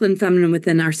the masculine and feminine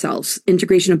within ourselves,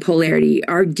 integration of polarity.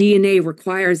 Our DNA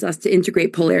requires us to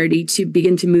integrate polarity to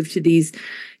begin to move to these,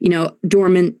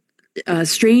 dormant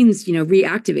strains,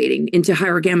 reactivating into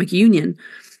hierogamic union.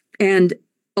 And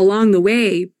along the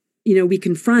way, we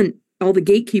confront all the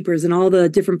gatekeepers and all the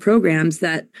different programs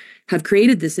that have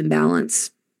created this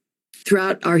imbalance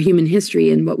throughout our human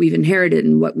history and what we've inherited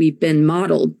and what we've been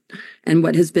modeled and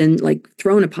what has been like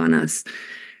thrown upon us.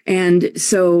 And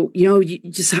so, you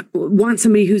just want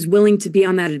somebody who's willing to be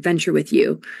on that adventure with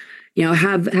you,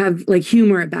 have like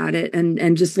humor about it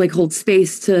and just like hold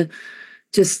space to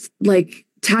just like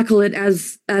tackle it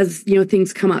as,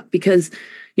 things come up because,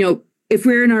 if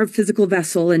we're in our physical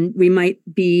vessel and we might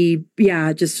be,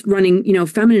 just running,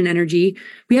 feminine energy,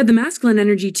 we have the masculine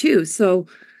energy too. So,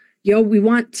 we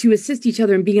want to assist each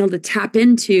other in being able to tap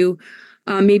into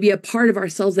maybe a part of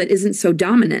ourselves that isn't so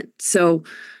dominant. So,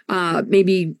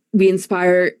 maybe we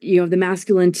inspire, the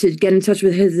masculine to get in touch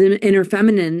with his inner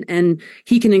feminine, and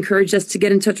he can encourage us to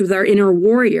get in touch with our inner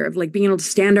warrior of like being able to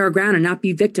stand our ground and not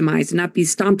be victimized and not be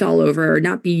stomped all over or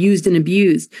not be used and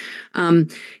abused.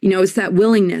 It's that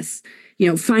willingness,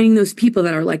 finding those people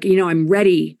that are like, I'm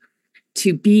ready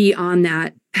to be on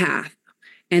that path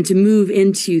and to move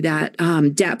into that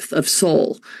depth of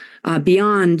soul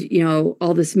beyond,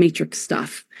 all this matrix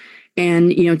stuff.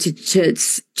 And,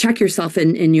 to check yourself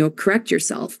and correct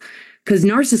yourself because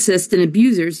narcissists and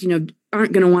abusers,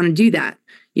 aren't going to want to do that,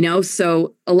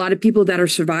 so a lot of people that are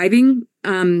surviving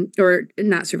or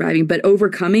not surviving, but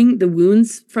overcoming the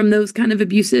wounds from those kind of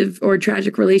abusive or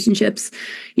tragic relationships,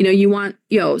 you want,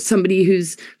 somebody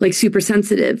who's like super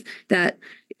sensitive that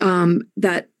when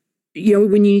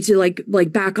you need to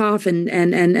like back off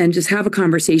and just have a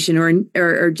conversation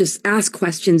or just ask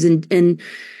questions and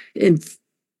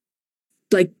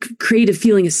like create a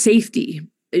feeling of safety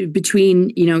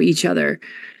between, each other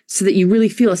so that you really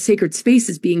feel a sacred space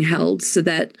is being held so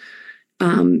that,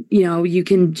 you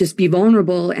can just be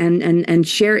vulnerable and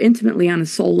share intimately on a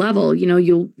soul level.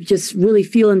 You'll just really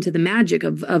feel into the magic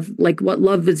of like what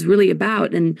love is really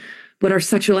about and what our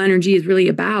sexual energy is really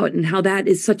about and how that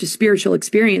is such a spiritual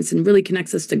experience and really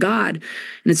connects us to God.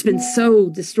 And it's been so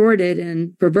distorted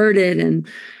and perverted and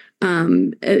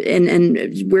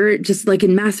we're just like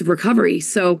in massive recovery.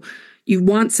 So you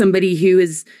want somebody who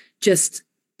is just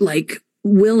like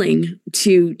willing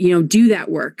to, do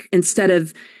that work instead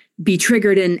of be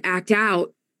triggered and act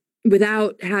out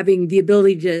without having the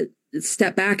ability to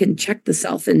step back and check the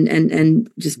self and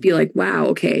just be like, wow,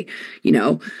 okay,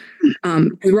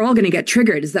 we're all going to get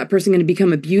triggered. Is that person going to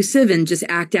become abusive and just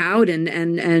act out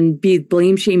and be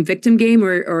blame, shame, victim game?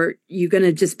 Or you going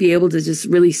to just be able to just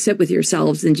really sit with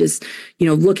yourselves and just,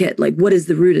 look at like, what is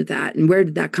the root of that and where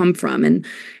did that come from?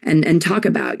 And talk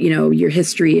about, your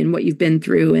history and what you've been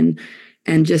through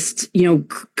and just,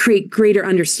 create greater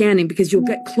understanding because you'll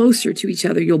get closer to each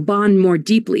other. You'll bond more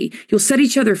deeply. You'll set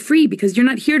each other free because you're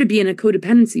not here to be in a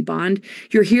codependency bond.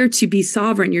 You're here to be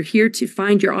sovereign. You're here to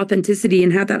find your authenticity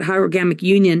and have that hierogamic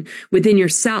union within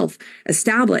yourself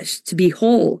established to be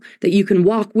whole, that you can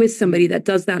walk with somebody that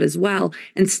does that as well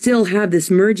and still have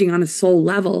this merging on a soul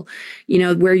level,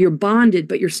 where you're bonded,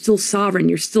 but you're still sovereign.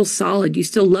 You're still solid. You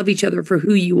still love each other for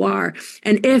who you are.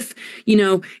 And if,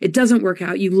 it doesn't work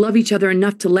out, you love each other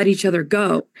enough to let each other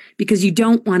go because you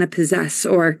don't want to possess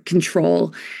or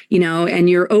control, and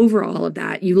you're over all of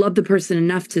that. You love the person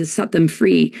enough to set them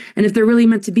free. And if they're really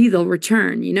meant to be, they'll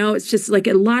return, it's just like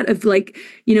a lot of like,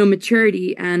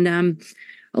 maturity and,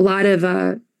 a lot of,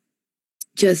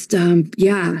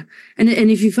 yeah. And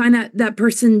if you find that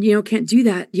person, can't do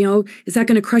that, is that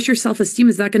going to crush your self-esteem?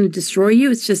 Is that going to destroy you?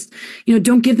 It's just,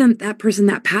 don't give that person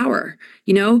that power,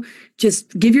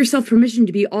 just give yourself permission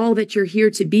to be all that you're here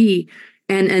to be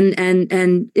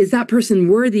and is that person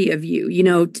worthy of you? You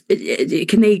know,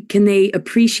 can they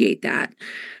appreciate that?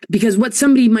 Because what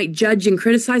somebody might judge and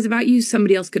criticize about you,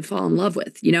 somebody else could fall in love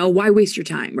with. You know, why waste your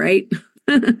time, right?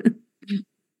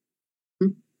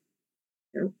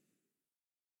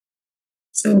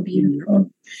 So beautiful.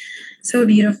 So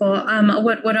beautiful.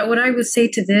 What I would say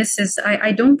to this is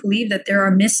I don't believe that there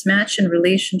are mismatch in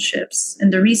relationships.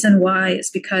 And the reason why is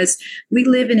because we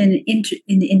live in an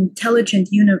intelligent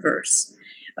universe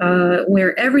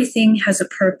where everything has a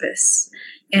purpose.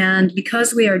 And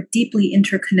because we are deeply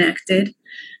interconnected,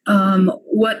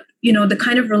 the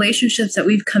kind of relationships that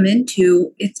we've come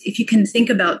into, if you can think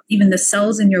about even the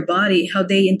cells in your body, how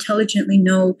they intelligently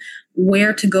know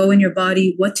where to go in your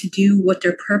body, what to do, what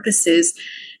their purpose is.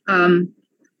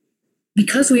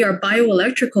 Because we are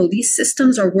bioelectrical, these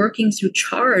systems are working through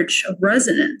charge of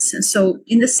resonance. And so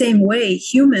in the same way,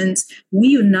 humans, we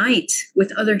unite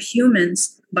with other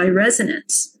humans by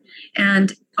resonance.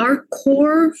 And our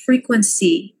core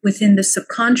frequency within the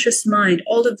subconscious mind,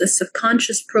 all of the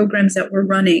subconscious programs that we're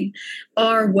running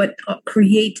are what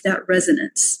create that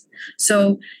resonance.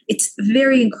 So it's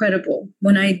very incredible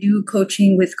when I do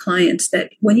coaching with clients that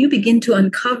when you begin to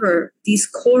uncover these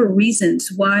core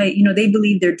reasons why, they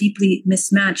believe they're deeply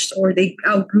mismatched or they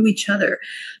outgrew each other.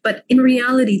 But in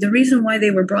reality, the reason why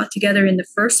they were brought together in the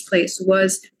first place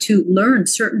was to learn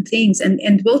certain things.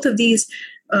 And both of these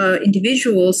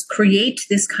individuals create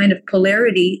this kind of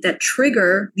polarity that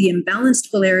trigger the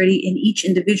imbalanced polarity in each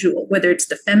individual, whether it's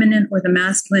the feminine or the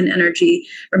masculine energy.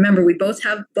 Remember, we both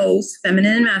have both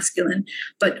feminine and masculine,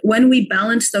 but when we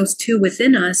balance those two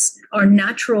within us, our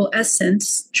natural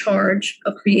essence, charge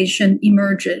of creation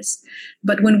emerges.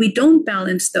 But when we don't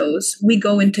balance those, we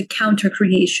go into counter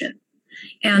creation.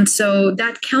 And so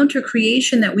that counter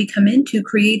creation that we come into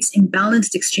creates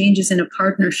imbalanced exchanges in a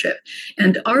partnership.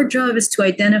 And our job is to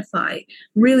identify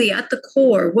really at the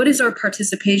core, what is our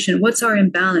participation? What's our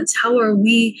imbalance? How are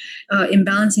we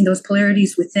imbalancing those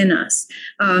polarities within us?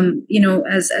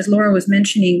 As Laura was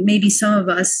mentioning, maybe some of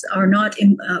us are not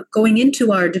going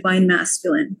into our divine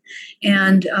masculine.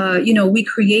 And, we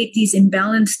create these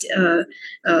imbalanced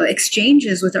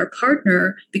exchanges with our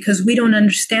partner because we don't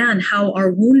understand how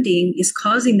our wounding is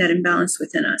causing that imbalance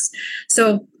within us.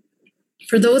 So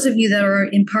for those of you that are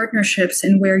in partnerships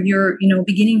and where you're,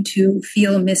 beginning to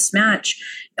feel mismatch,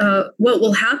 what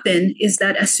will happen is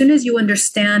that as soon as you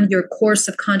understand your core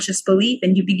subconscious belief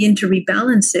and you begin to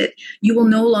rebalance it, you will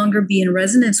no longer be in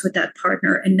resonance with that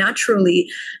partner. And naturally,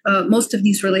 most of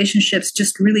these relationships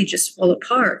just fall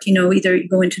apart. Either you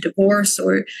go into divorce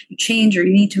or you change or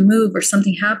you need to move or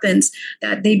something happens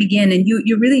that they begin. And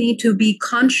you really need to be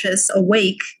conscious,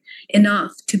 awake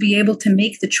enough to be able to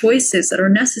make the choices that are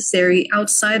necessary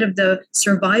outside of the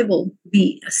survival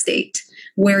state,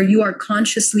 where you are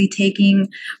consciously taking,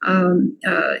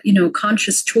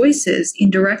 conscious choices in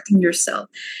directing yourself.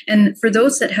 And for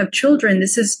those that have children,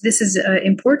 this is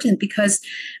important because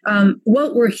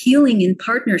what we're healing in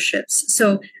partnerships.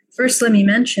 So first, let me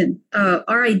mention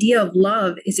our idea of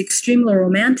love is extremely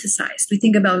romanticized. We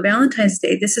think about Valentine's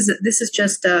Day. This is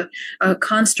just a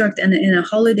construct and a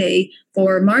holiday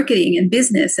for marketing and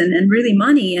business and really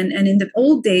money. And in the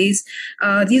old days,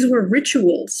 these were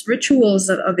rituals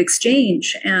of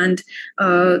exchange and,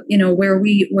 where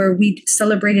we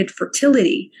celebrated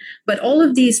fertility. But all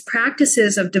of these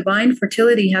practices of divine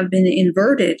fertility have been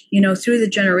inverted, through the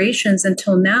generations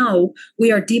until now.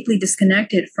 We are deeply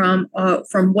disconnected from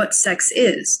what sex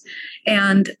is.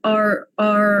 And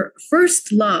our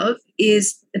first love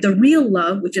is the real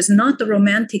love, which is not the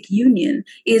romantic union,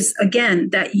 is again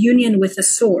that union with the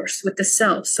source, with the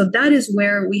self. So that is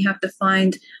where we have to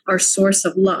find our source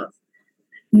of love,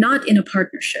 not in a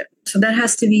partnership. So that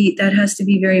has to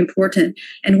be very important.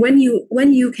 And when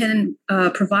you can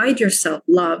provide yourself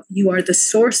love, you are the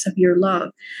source of your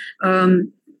love.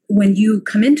 When you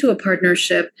come into a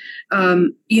partnership,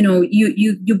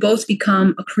 you both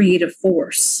become a creative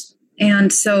force.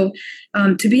 And so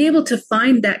to be able to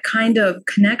find that kind of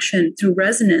connection through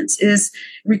resonance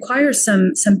requires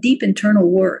some deep internal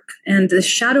work. And the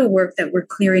shadow work that we're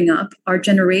clearing up are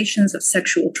generations of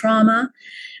sexual trauma,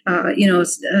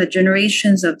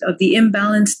 generations of the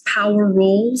imbalanced power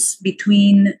roles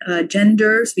between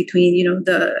genders, between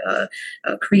the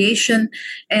creation,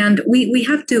 and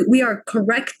we are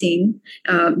correcting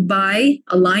by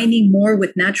aligning more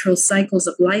with natural cycles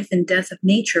of life and death of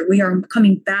nature. We are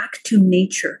coming back to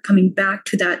nature, coming back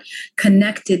to that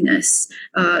connectedness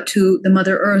to the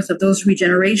Mother Earth of those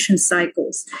regeneration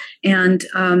cycles, and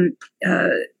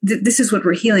this is what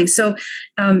we're healing. So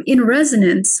in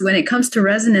resonance, when it comes to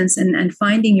resonance and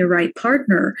finding your right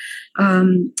partner,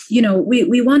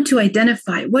 we want to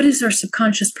identify what is our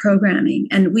subconscious programming.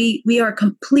 And we are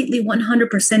completely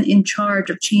 100% in charge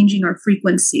of changing our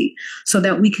frequency so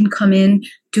that we can come in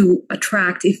to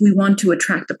attract, if we want to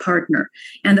attract a partner.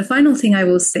 And the final thing I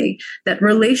will say, that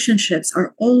relationships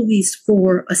are always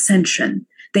for ascension.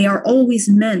 They are always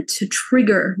meant to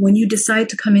trigger, when you decide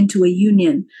to come into a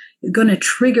union, you're going to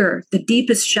trigger the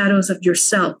deepest shadows of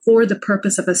yourself for the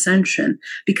purpose of ascension,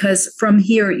 because from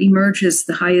here emerges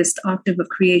the highest octave of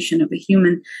creation of a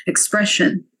human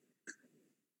expression.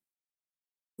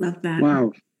 Love that.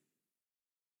 Wow.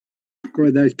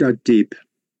 Boy, that got deep.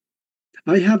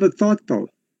 I have a thought, though.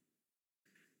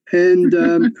 And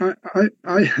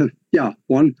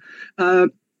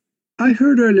I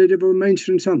heard earlier they were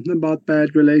mentioning something about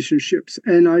bad relationships,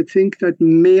 and I think that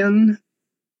men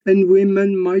and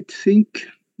women might think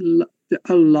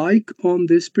alike on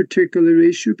this particular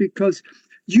issue, because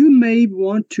you may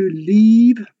want to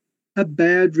leave a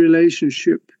bad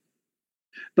relationship,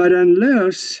 but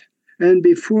unless and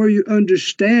before you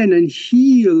understand and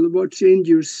heal what's in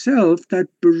yourself that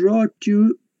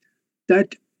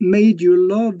made you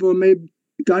love or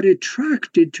got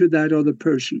attracted to that other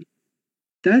person,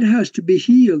 that has to be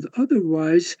healed.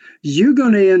 Otherwise, you're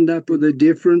going to end up with a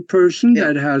different person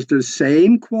that has the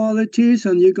same qualities,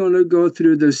 and you're going to go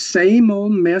through the same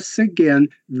old mess again,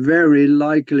 very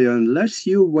likely, unless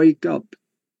you wake up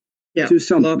to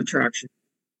something. Law of attraction.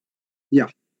 Yeah.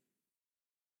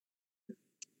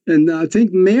 And I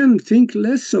think men think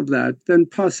less of that than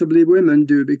possibly women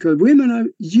do, because women are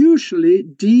usually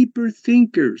deeper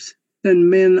thinkers than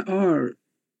men are.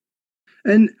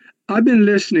 And I've been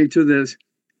listening to this.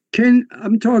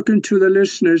 I'm talking to the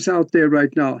listeners out there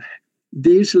right now.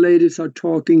 These ladies are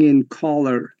talking in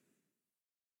color.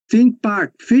 Think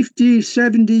back 50,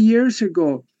 70 years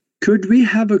ago. Could we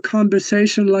have a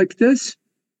conversation like this?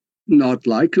 Not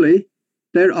likely.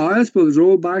 Their eyes will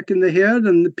roll back in the head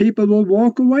and the people will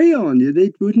walk away on you.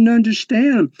 They wouldn't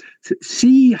understand.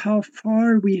 See how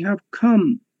far we have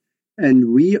come.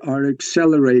 And we are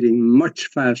accelerating much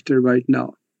faster right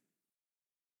now.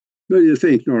 What do you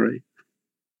think, Nori?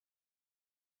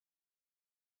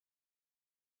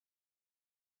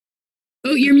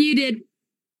 Oh, you're muted.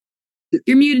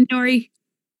 You're muted, Nori.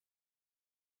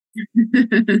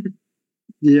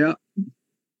 Yeah.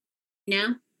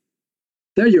 Now?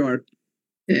 There you are.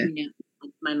 Yeah.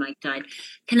 My mic died.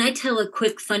 Can I tell a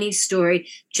quick funny story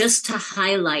just to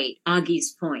highlight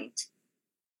Augie's point?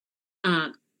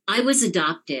 I was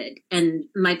adopted, and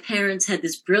my parents had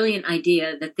this brilliant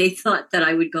idea that they thought that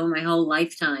I would go my whole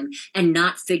lifetime and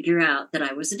not figure out that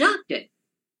I was adopted.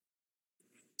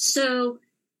 So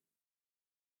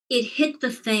it hit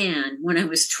the fan when I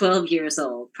was 12 years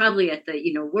old, probably at the,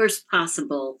 worst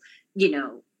possible,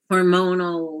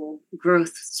 hormonal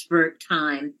growth spurt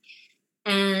time.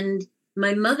 And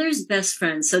my mother's best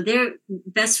friend, so they're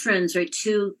best friends, right?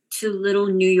 Two little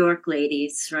New York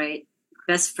ladies, right?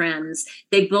 Best friends.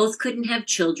 They both couldn't have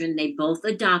children. They both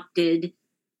adopted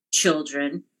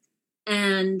children.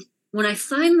 And when I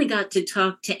finally got to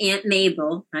talk to Aunt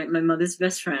Mabel, right, my mother's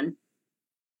best friend,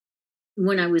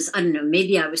 when I was, I don't know,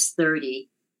 maybe I was 30,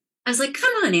 I was like,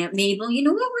 come on, Aunt Mabel,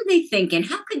 what were they thinking?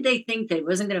 How could they think they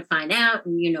wasn't going to find out?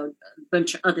 And, a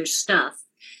bunch of other stuff.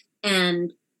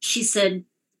 And she said,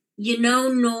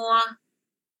 Noah,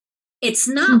 it's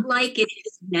not like it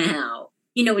is now.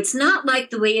 It's not like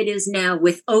the way it is now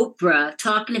with Oprah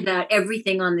talking about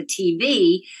everything on the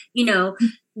TV.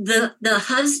 The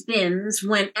husbands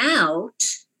went out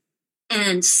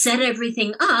and set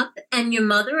everything up, and your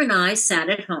mother and I sat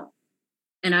at home.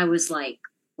 And I was like,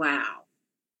 wow.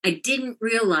 I didn't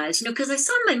realize, because I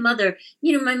saw my mother,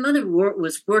 my mother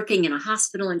was working in a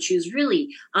hospital and she was really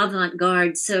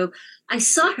avant-garde. So I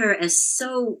saw her as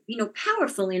so,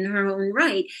 powerful in her own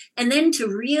right. And then to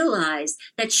realize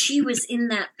that she was in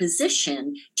that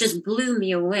position just blew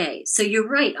me away. So you're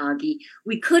right, Augie.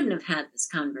 We couldn't have had this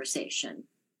conversation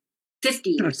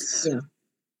 50 years ago.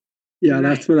 Yeah,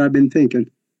 that's what I've been thinking.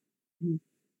 Right.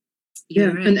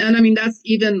 And I mean, that's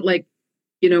even like,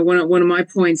 one of my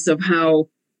points of how,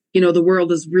 the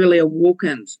world is really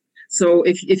awakened. So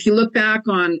if you look back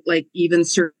on like even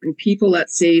certain people that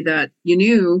say that you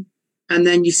knew, and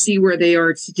then you see where they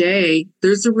are today,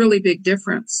 there's a really big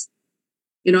difference.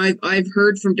 I've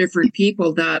heard from different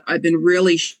people that I've been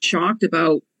really shocked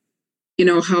about,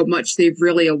 how much they've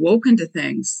really awoken to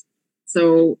things.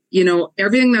 So,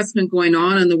 everything that's been going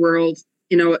on in the world,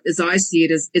 as I see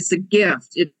it, it's a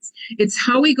gift. It's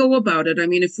how we go about it. I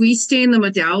mean, if we stay in the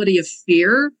modality of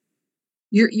fear,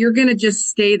 you're going to just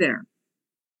stay there.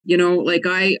 Like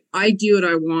I do what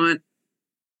I want,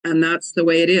 and that's the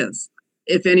way it is.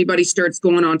 If anybody starts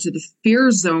going onto the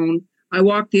fear zone, I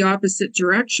walk the opposite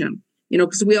direction,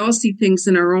 because we all see things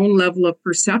in our own level of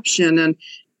perception. And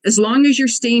as long as you're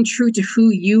staying true to who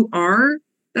you are,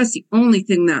 that's the only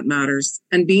thing that matters,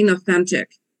 and being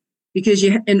authentic. Because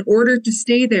in order to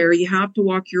stay there, you have to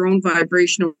walk your own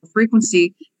vibrational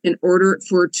frequency in order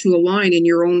for it to align in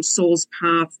your own soul's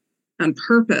path and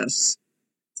purpose.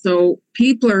 So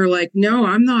people are like,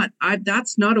 no,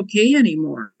 that's not okay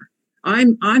anymore.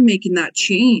 I'm making that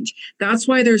change. That's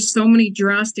why there's so many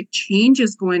drastic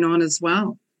changes going on as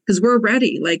well, because we're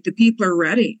ready. Like, the people are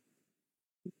ready.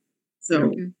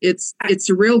 So it's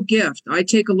a real gift. I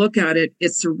take a look at it.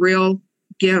 It's a real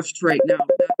gift right now.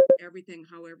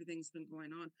 How everything's been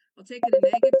going on. I'll take a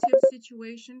negative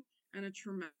situation and a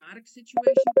traumatic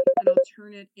situation, and I'll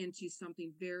turn it into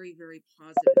something very, very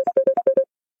positive.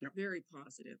 Yep. Very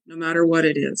positive, no matter what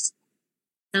it is.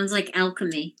 Sounds like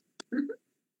alchemy.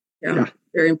 Yeah,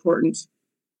 very important.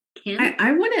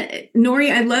 I want to,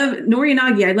 Nori and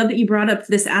Agi, I love that you brought up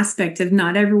this aspect of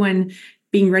not everyone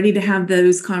being ready to have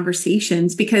those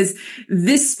conversations, because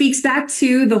this speaks back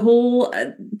to the whole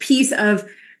piece of,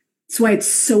 that's why it's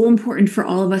so important for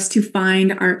all of us to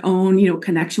find our own,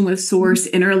 connection with source,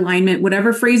 inner alignment,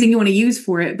 whatever phrasing you want to use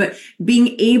for it, but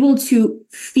being able to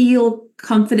feel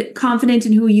confident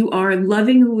in who you are,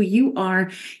 loving who you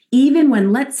are, even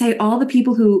when, let's say, all the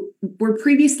people who were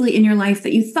previously in your life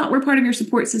that you thought were part of your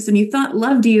support system, you thought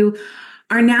loved you,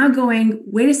 are now going,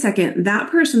 wait a second, that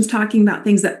person's talking about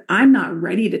things that I'm not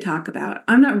ready to talk about.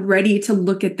 I'm not ready to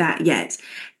look at that yet.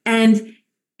 And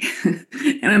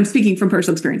I'm speaking from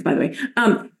personal experience, by the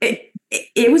way.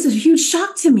 It was a huge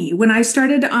shock to me when I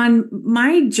started on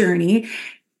my journey,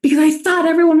 because I thought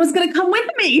everyone was going to come with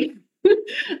me.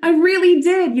 I really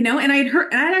did, and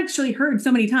I'd actually heard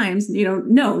so many times, no,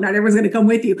 not everyone's going to come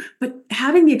with you, but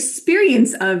having the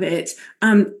experience of it,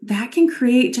 that can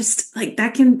create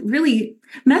that can really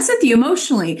mess with you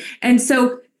emotionally. And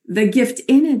so the gift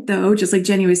in it, though, just like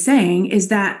Jenny was saying, is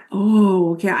that,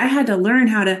 I had to learn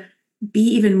how to be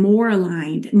even more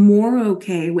aligned, more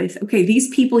okay with,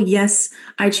 these people, yes,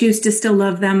 I choose to still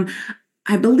love them.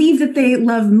 I believe that they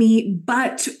love me,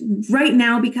 but right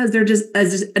now, because they're just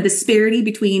a disparity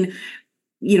between,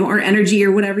 our energy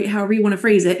or whatever, however you want to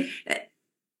phrase it,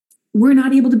 we're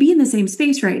not able to be in the same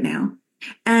space right now.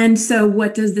 And so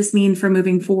what does this mean for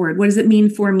moving forward? What does it mean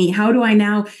for me? How do I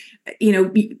now,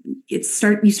 you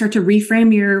start to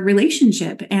reframe your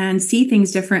relationship and see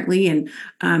things differently. And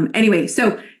anyway,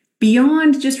 so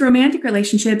beyond just romantic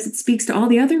relationships, it speaks to all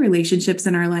the other relationships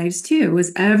in our lives too.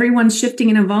 As everyone's shifting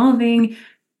and evolving,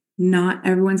 not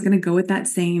everyone's going to go at that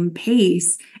same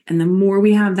pace. And the more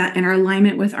we have that in our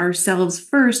alignment with ourselves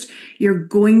first, you're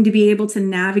going to be able to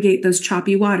navigate those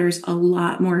choppy waters a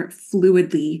lot more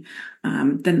fluidly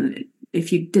than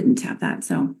if you didn't have that.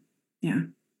 So, yeah.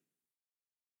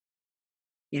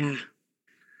 Yeah.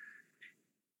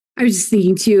 I was just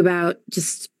thinking too about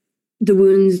just the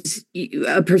wounds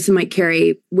a person might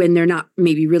carry when they're not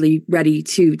maybe really ready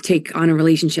to take on a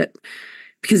relationship.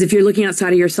 Because if you're looking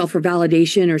outside of yourself for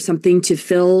validation or something to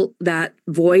fill that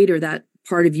void or that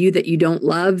part of you that you don't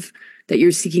love, that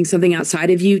you're seeking something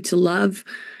outside of you to love,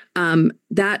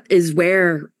 that is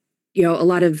where, a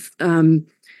lot of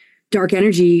dark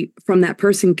energy from that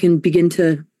person can begin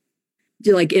to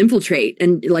infiltrate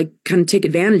and kind of take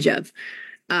advantage of.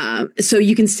 So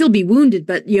you can still be wounded,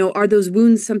 but, are those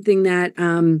wounds something that,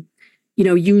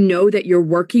 that you're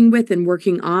working with and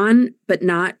working on, but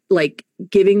not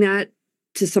giving that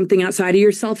to something outside of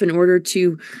yourself in order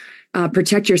to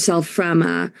protect yourself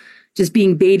from just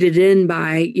being baited in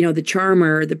by, the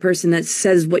charmer, the person that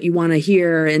says what you want to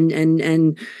hear and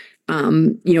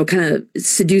kind of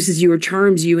seduces you or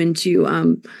charms you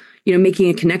into, making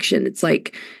a connection. It's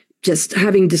like just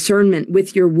having discernment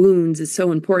with your wounds is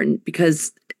so important,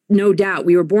 because no doubt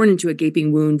we were born into a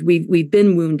gaping wound. We've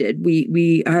been wounded.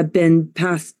 We have been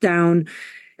passed down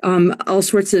all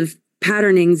sorts of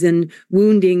patternings and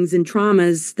woundings and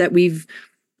traumas that we've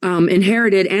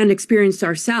inherited and experienced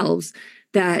ourselves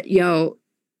that,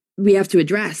 we have to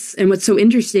address. And what's so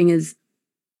interesting is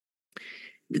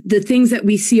the things that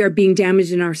we see are being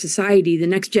damaged in our society. The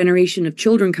next generation of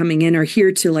children coming in are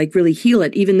here to really heal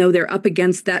it, even though they're up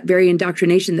against that very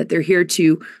indoctrination that they're here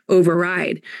to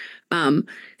override.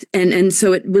 And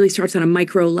so it really starts on a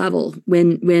micro level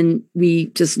when we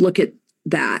just look at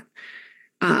that.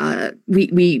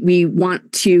 We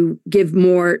want to give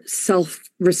more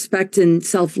self-respect and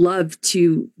self-love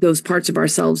to those parts of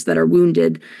ourselves that are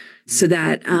wounded, so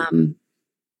that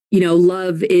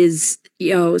love is,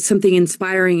 something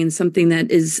inspiring and something that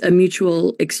is a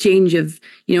mutual exchange of,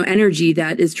 energy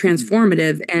that is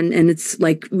transformative. And it's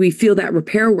like we feel that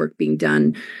repair work being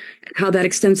done, how that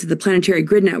extends to the planetary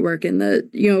grid network and the,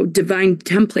 divine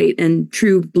template and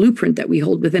true blueprint that we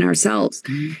hold within ourselves.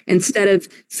 Instead of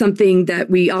something that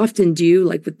we often do,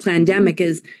 like with pandemic,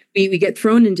 is we get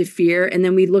thrown into fear and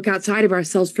then we look outside of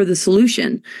ourselves for the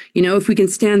solution. If we can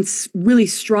stand really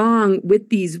strong with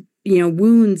these,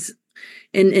 wounds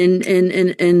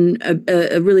in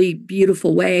a really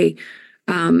beautiful way,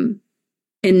 and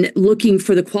looking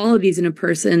for the qualities in a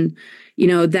person,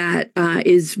 that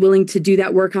is willing to do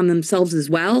that work on themselves as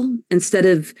well, instead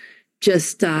of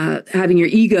just having your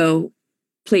ego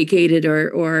placated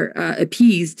or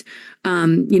appeased.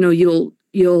 You'll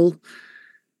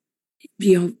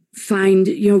find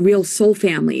real soul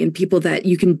family and people that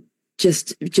you can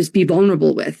just be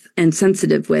vulnerable with and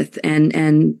sensitive with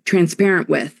and transparent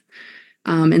with,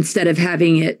 instead of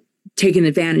having it taken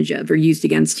advantage of or used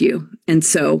against you. And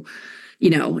so,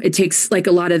 it takes like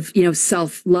a lot of,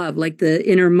 self-love, like the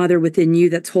inner mother within you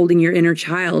that's holding your inner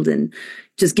child and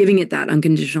just giving it that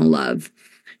unconditional love,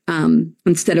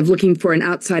 instead of looking for an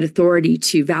outside authority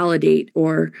to validate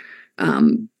or,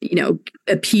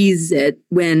 appease it,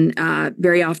 when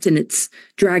very often it's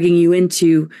dragging you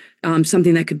into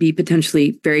something that could be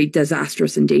potentially very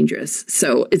disastrous and dangerous.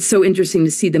 So it's so interesting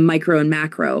to see the micro and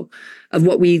macro of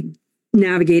what we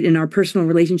navigate in our personal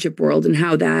relationship world and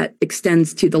how that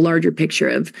extends to the larger picture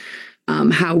of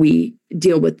how we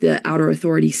deal with the outer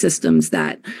authority systems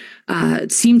that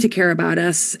seem to care about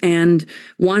us and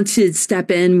want to step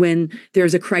in when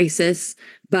there's a crisis.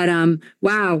 But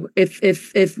wow,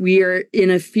 if we are in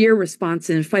a fear response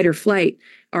and fight or flight,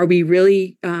 are we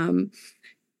really?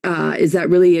 Is that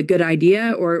really a good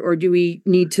idea, or do we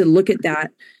need to look at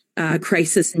that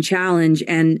crisis and challenge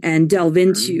and delve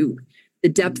into the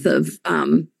depth of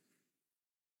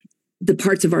the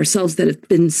parts of ourselves that have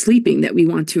been sleeping that we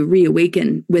want to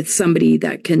reawaken with somebody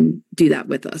that can do that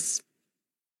with us?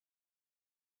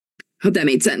 Hope that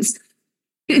made sense.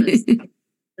 That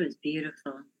was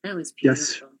beautiful. That was beautiful.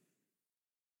 Yes.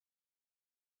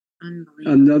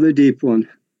 Unbelievable. Another deep one.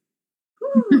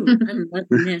 Ooh, I'm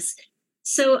loving this.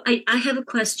 So I have a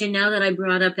question now that I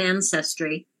brought up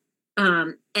ancestry.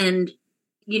 And,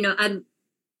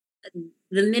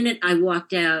 the minute I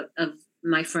walked out of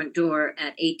my front door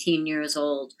at 18 years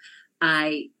old,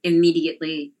 I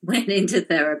immediately went into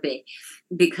therapy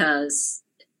because,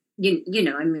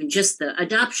 just the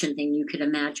adoption thing, you could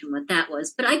imagine what that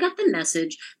was. But I got the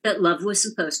message that love was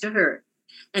supposed to hurt.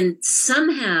 And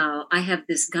somehow I have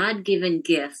this God-given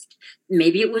gift.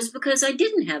 Maybe it was because I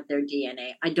didn't have their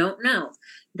DNA. I don't know.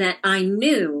 That I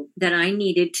knew that I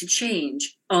needed to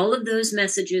change all of those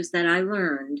messages that I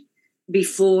learned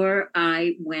before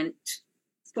I went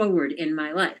forward in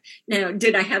my life. Now,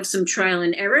 did I have some trial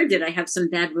and error? Did I have some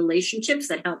bad relationships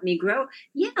that helped me grow?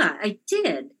 Yeah, I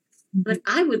did. But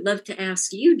I would love to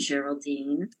ask you,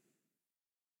 Geraldine,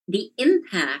 the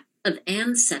impact of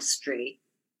ancestry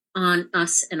on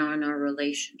us and on our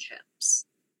relationships.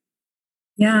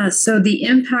 Yeah, so the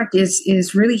impact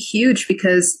is really huge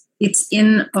because it's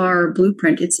in our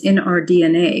blueprint, it's in our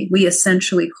DNA. We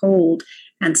essentially hold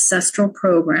ancestral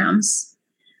programs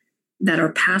that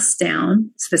are passed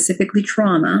down, specifically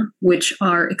trauma, which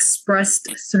are expressed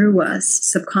through us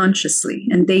subconsciously,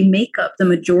 and they make up the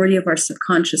majority of our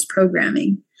subconscious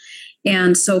programming.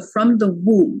 And so from the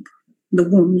womb,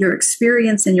 your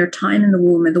experience and your time in the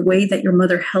womb and the way that your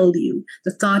mother held you,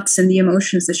 the thoughts and the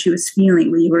emotions that she was feeling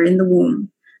when you were in the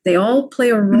womb, they all play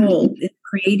a role in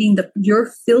creating your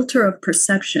filter of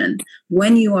perception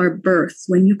when you are birthed,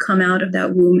 when you come out of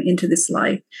that womb into this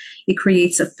life. It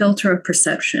creates a filter of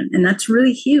perception. And that's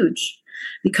really huge.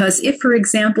 Because if, for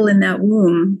example, in that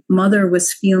womb, mother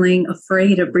was feeling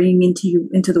afraid of bringing you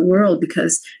into the world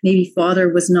because maybe father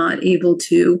was not able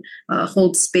to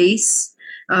hold space,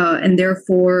 and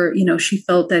therefore, she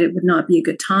felt that it would not be a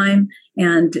good time.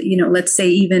 And, let's say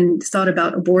even thought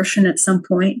about abortion at some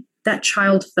point, that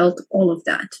child felt all of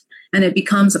that. And it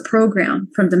becomes a program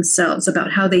from themselves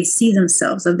about how they see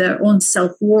themselves, of their own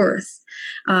self-worth.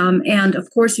 And of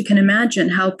course, you can imagine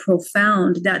how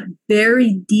profound that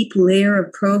very deep layer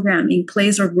of programming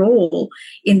plays a role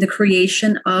in the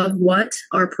creation of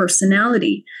our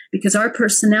personality, because our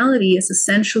personality is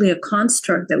essentially a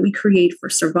construct that we create for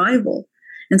survival.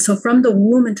 And so from the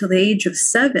womb until the age of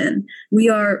 7, we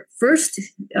are first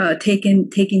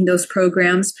taking those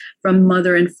programs from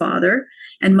mother and father.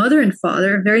 And mother and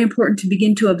father, very important to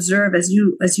begin to observe as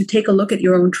you take a look at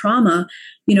your own trauma,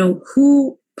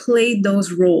 who played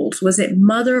those roles? Was it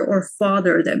mother or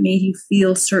father that made you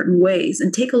feel certain ways?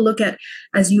 And take a look at,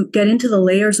 as you get into the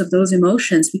layers of those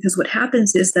emotions, because what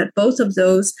happens is that both of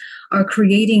those are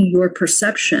creating your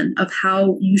perception of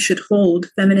how you should hold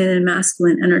feminine and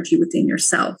masculine energy within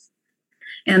yourself.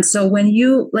 And so when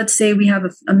you, let's say we have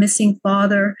a missing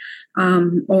father,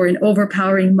 or an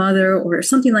overpowering mother or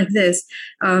something like this,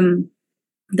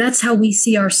 that's how we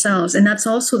see ourselves. And that's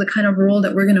also the kind of role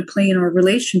that we're going to play in our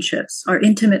relationships, our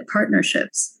intimate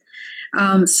partnerships.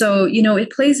 So,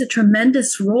 it plays a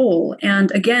tremendous role.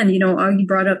 And again, you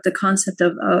brought up the concept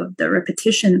of the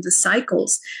repetition, the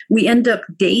cycles. We end up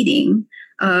dating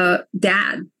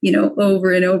dad,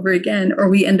 over and over again, or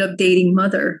we end up dating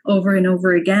mother over and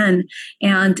over again.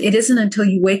 And it isn't until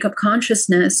you wake up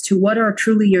consciousness to what are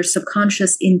truly your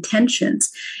subconscious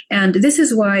intentions. And this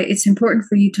is why it's important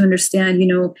for you to understand,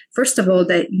 first of all,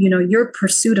 that, your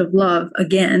pursuit of love,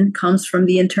 again, comes from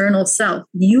the internal self.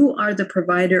 You are the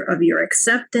provider of your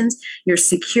acceptance, your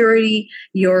security,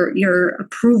 your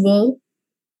approval.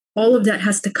 All of that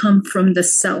has to come from the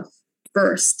self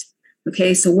first.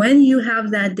 Okay, so when you have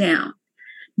that down,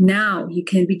 now you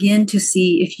can begin to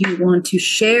see if you want to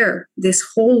share this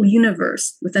whole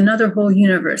universe with another whole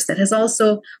universe that has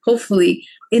also, hopefully,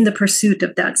 in the pursuit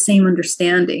of that same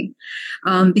understanding.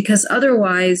 Because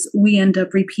otherwise, we end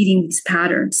up repeating these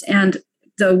patterns. And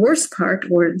the worst part,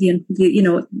 or the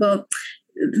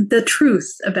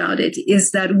truth about it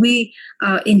is that we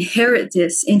inherit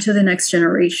this into the next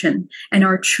generation, and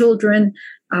our children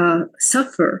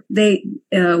suffer.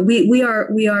 We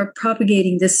are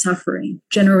propagating this suffering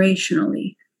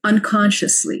generationally,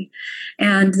 unconsciously.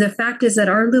 And the fact is that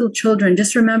our little children,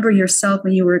 just remember yourself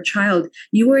when you were a child,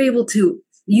 you were able to,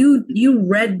 you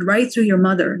read right through your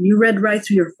mother, you read right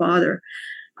through your father.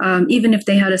 Even if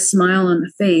they had a smile on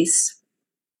the face,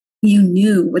 you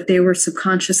knew what they were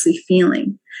subconsciously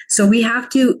feeling. So we have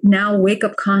to now wake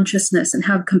up consciousness and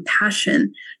have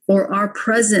compassion for our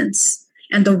presence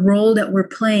and the role that we're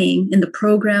playing in the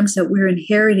programs that we're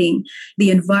inheriting,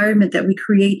 the environment that we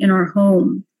create in our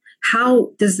home.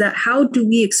 How do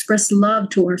we express love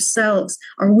to ourselves?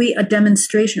 Are we a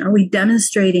demonstration? Are we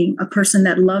demonstrating a person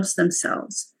that loves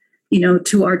themselves,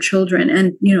 to our children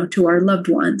and, to our loved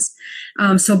ones?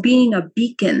 So being a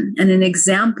beacon and an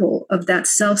example of that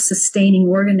self-sustaining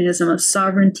organism of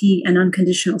sovereignty and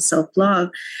unconditional self-love,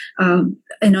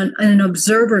 in an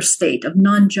observer state of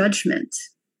non-judgment,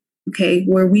 okay,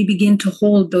 where we begin to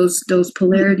hold those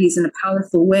polarities in a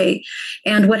powerful way.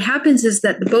 And what happens is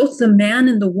that both the man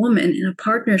and the woman in a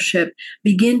partnership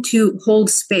begin to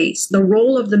hold space. The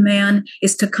role of the man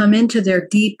is to come into their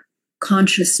deep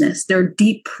consciousness, their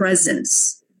deep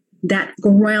presence, that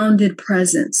grounded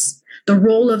presence. The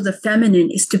role of the feminine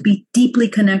is to be deeply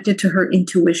connected to her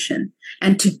intuition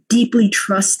and to deeply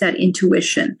trust that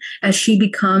intuition as she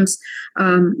becomes,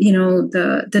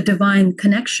 the divine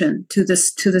connection to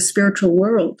the spiritual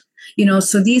world.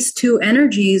 So these two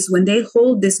energies, when they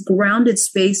hold this grounded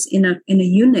space in a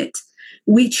unit,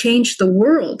 we change the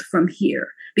world from here.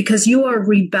 Because you are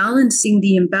rebalancing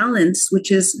the imbalance,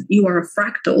 which is you are a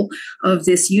fractal of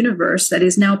this universe that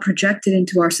is now projected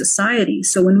into our society.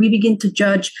 So when we begin to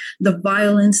judge the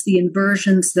violence, the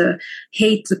inversions, the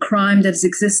hate, the crime that is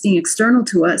existing external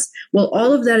to us, well,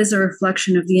 all of that is a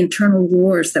reflection of the internal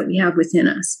wars that we have within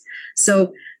us.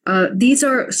 So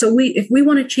if we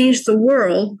want to change the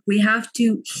world, we have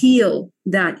to heal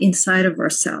that inside of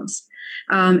ourselves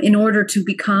in order to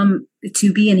be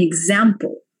an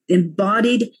example,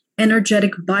 embodied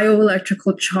energetic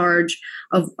bioelectrical charge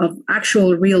of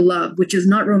actual real love, which is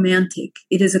not romantic.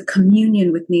 It is a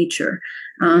communion with nature.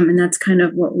 And that's kind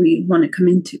of what we want to come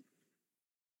into.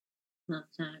 Love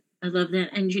that. I love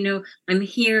that. And, I'm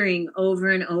hearing over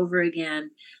and over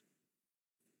again,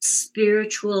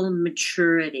 spiritual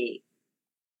maturity,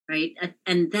 right?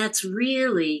 And that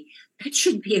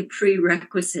should be a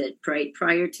prerequisite, right?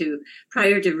 Prior to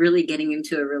really getting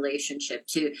into a relationship,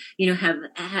 to,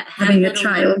 having a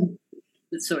child.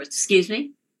 Excuse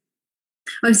me?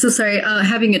 I'm so sorry.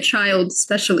 Having a child,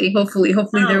 especially, hopefully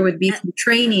there would be some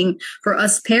training for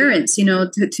us parents,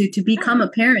 to become a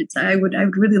parent. I would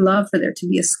really love for there to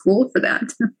be a school for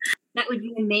that. That would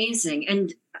be amazing.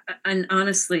 And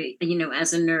honestly,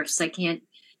 as a nurse, I can't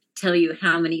tell you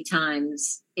how many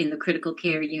times in the critical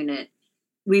care unit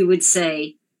we would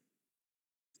say,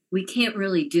 we can't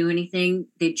really do anything.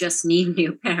 They just need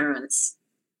new parents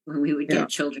when we would get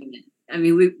children in. I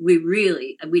mean,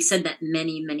 we said that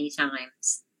many, many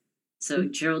times. So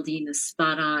Geraldine is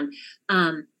spot on.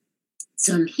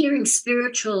 So I'm hearing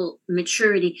spiritual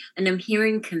maturity and I'm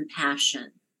hearing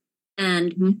compassion.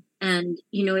 And And,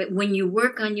 when you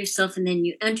work on yourself and then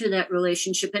you enter that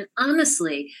relationship, and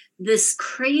honestly, this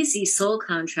crazy soul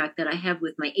contract that I have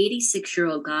with my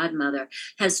 86-year-old godmother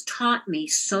has taught me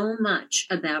so much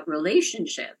about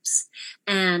relationships.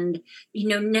 And,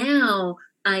 now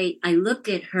I look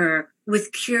at her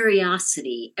with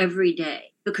curiosity every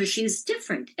day because she's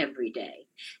different every day.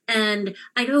 And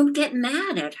I don't get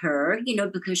mad at her,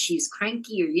 because she's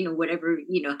cranky or, whatever,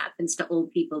 happens to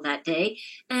old people that day.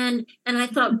 And I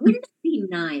thought, wouldn't it be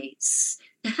nice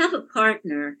to have a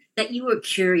partner that you were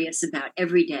curious about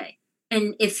every day?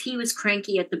 And if he was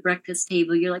cranky at the breakfast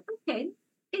table, you're like, okay,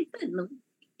 good.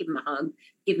 Give him a hug,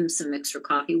 give him some extra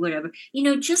coffee, whatever.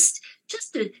 Just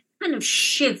to kind of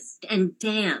shift and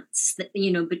dance,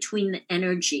 between the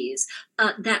energies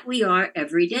that we are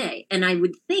every day. And I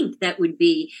would think that would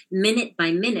be minute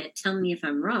by minute, tell me if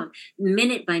I'm wrong,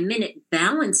 minute by minute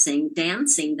dancing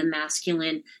the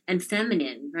masculine and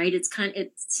feminine, right?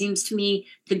 It seems to me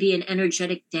to be an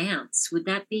energetic dance. Would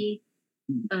that be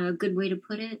a good way to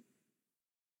put it?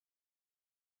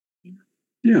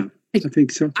 Yeah, I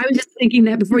think so. I was just thinking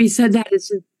that before you said that, it's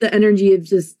just the energy of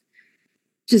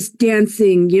just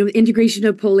dancing, integration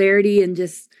of polarity, and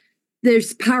just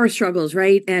there's power struggles,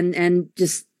 right? And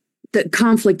just the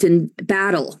conflict and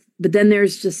battle. But then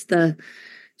there's just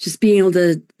being able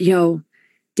to,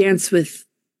 dance with,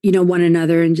 one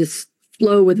another and just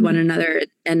flow with one another.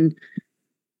 And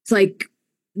it's like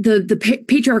the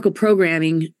patriarchal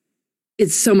programming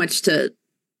is so much to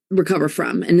recover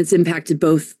from, and it's impacted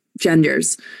both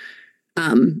genders.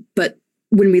 But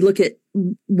when we look at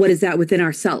what is that within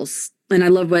ourselves, and I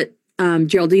love what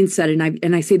Geraldine said,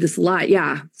 and I say this a lot.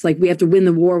 Yeah, it's like we have to win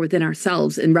the war within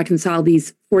ourselves and reconcile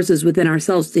these forces within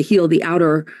ourselves to heal the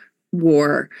outer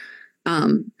war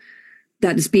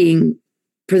that is being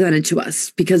presented to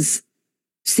us. Because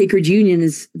sacred union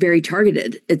is very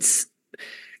targeted. It's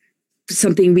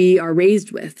something we are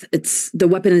raised with. It's the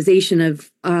weaponization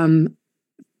of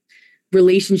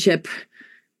relationship.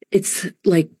 It's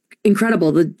like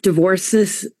incredible. The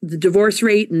divorce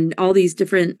rate, and all these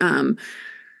different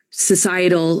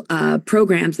societal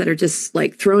programs that are just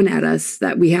like thrown at us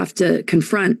that we have to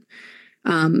confront,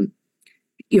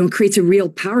 creates a real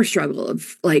power struggle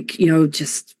of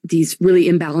just these really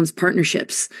imbalanced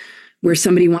partnerships where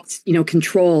somebody wants,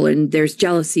 control, and there's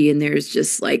jealousy, and there's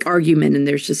just like argument, and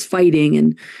there's just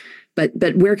fighting. But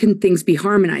where can things be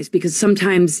harmonized? Because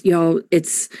sometimes,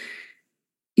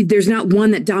 there's not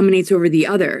one that dominates over the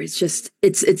other. It's just,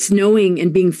 it's knowing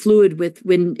and being fluid with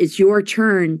when it's your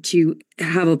turn to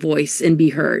have a voice and be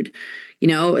heard.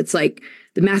 It's like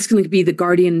the masculine could be the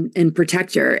guardian and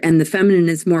protector, and the feminine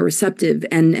is more receptive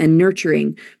and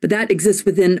nurturing, but that exists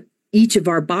within each of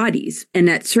our bodies. And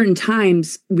at certain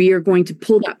times, we are going to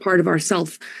pull that part of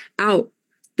ourself out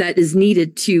that is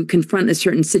needed to confront a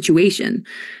certain situation.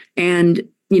 And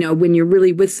when you're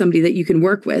really with somebody that you can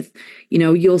work with,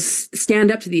 you'll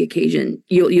stand up to the occasion.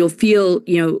 You'll feel,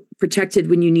 protected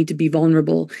when you need to be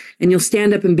vulnerable, and you'll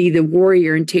stand up and be the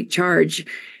warrior and take charge.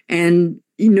 And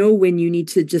when you need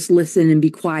to just listen and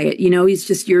be quiet. It's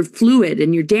just, you're fluid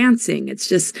and you're dancing. It's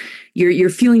just,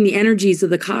 you're feeling the energies of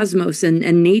the cosmos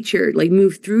and nature like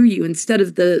move through you instead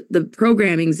of the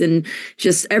programmings and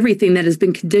just everything that has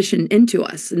been conditioned into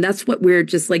us. And that's what we're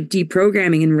just like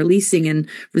deprogramming and releasing and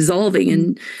resolving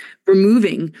and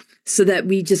removing, so that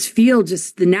we just feel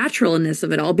just the naturalness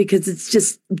of it all, because it's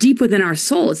just deep within our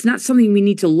soul. It's not something we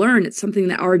need to learn. It's something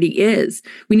that already is.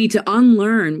 We need to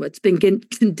unlearn what's been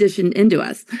conditioned into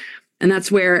us. And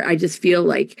that's where I just feel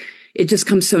like it just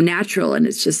comes so natural. And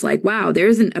it's just like, wow, there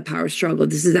isn't a power struggle.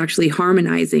 This is actually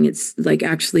harmonizing. It's like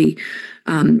actually,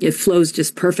 it flows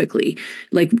just perfectly.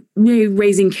 Like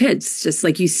raising kids, just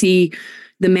like you see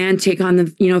the man take on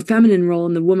the, feminine role,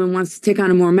 and the woman wants to take on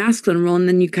a more masculine role. And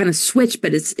then you kind of switch,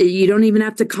 but you don't even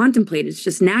have to contemplate. It's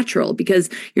just natural, because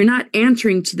you're not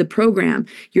answering to the program.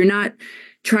 You're not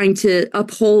trying to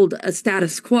uphold a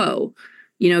status quo.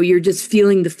 You're just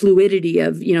feeling the fluidity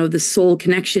of, the soul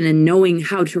connection and knowing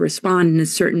how to respond in a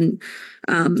certain,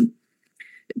 when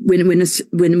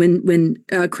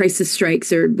a crisis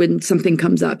strikes or when something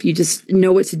comes up, you just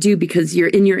know what to do because you're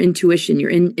in your intuition,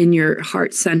 you're in your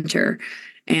heart center.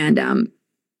 And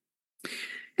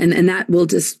that will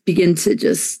just begin to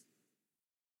just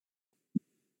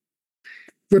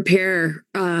repair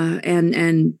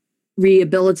and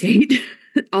rehabilitate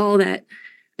all that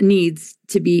needs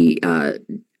to be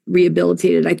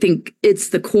rehabilitated. I think it's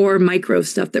the core micro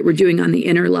stuff that we're doing on the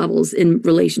inner levels in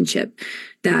relationship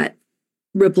that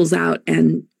ripples out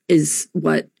and is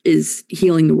what is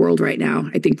healing the world right now.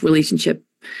 I think relationship,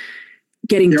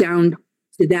 getting down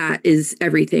to that is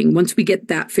everything. Once we get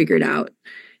that figured out,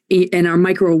 and our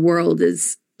micro world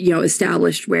is,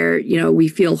 established where, we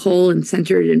feel whole and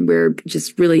centered and we're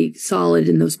just really solid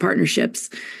in those partnerships.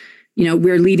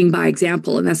 We're leading by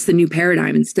example, and that's the new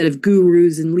paradigm. Instead of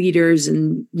gurus and leaders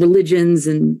and religions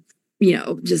and,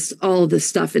 just all of this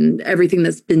stuff and everything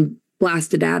that's been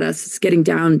blasted at us, it's getting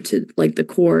down to like the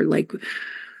core, like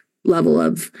level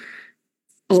of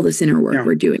all this inner work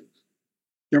we're doing.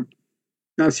 Yep.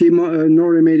 Now, see,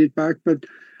 Nori made it back, but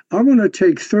I want to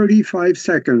take 35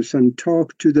 seconds and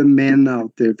talk to the men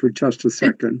out there for just a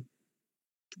second.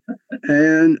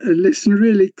 And listen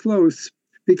really close.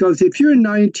 Because if you're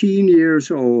 19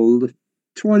 years old,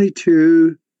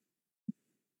 22,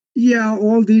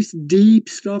 all this deep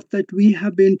stuff that we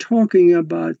have been talking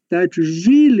about, that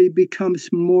really becomes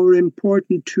more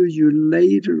important to you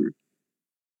later.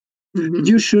 Mm-hmm.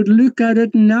 You should look at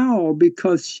it now,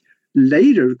 because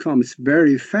later comes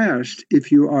very fast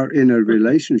if you are in a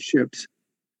relationships.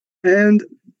 And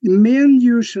men,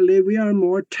 usually, we are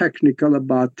more technical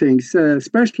about things,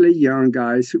 especially young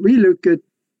guys. We look at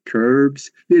curves,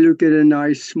 we look at a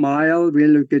nice smile, we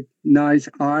look at nice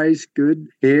eyes, good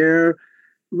hair.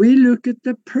 We look at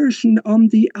the person on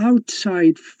the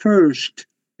outside first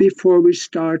before we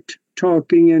start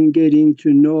talking and getting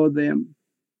to know them.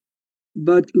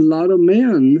 But a lot of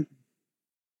men,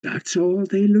 that's all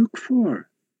they look for.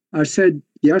 I said,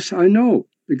 yes, I know,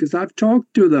 because I've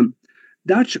talked to them.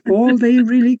 That's all they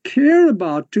really care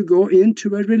about to go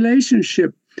into a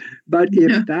relationship. But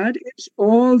if that is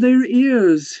all there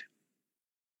is,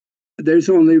 there's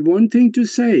only one thing to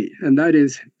say, and that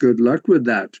is good luck with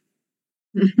that.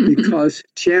 Because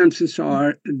chances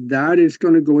are that is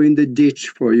going to go in the ditch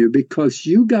for you, because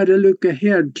you got to look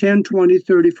ahead 10, 20,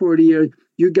 30, 40 years.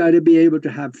 You got to be able to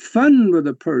have fun with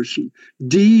a person,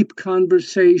 deep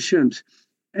conversations,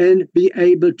 and be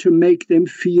able to make them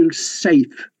feel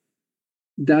safe.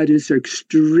 That is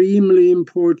extremely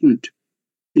important.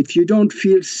 If you don't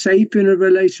feel safe in a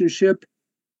relationship,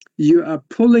 you are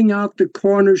pulling out the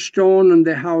cornerstone and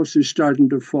the house is starting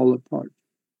to fall apart.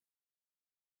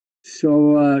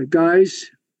 So,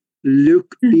 guys,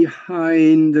 look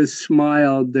behind the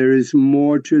smile. There is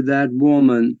more to that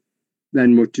woman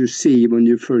than what you see when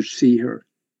you first see her.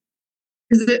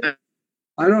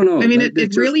 I don't know. I mean,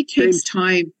 it really takes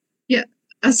time. Yeah,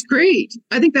 that's great.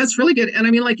 I think that's really good. And I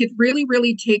mean, like, it really,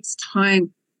 really takes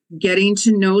time getting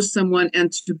to know someone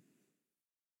and to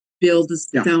build this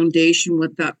foundation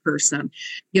with that person,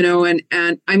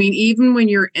 and I mean, even when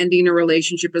you're ending a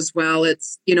relationship as well,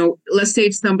 it's, let's say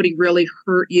if somebody really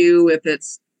hurt you, if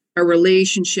it's a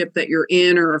relationship that you're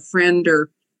in or a friend or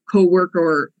coworker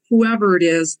or whoever it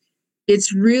is,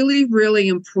 it's really, really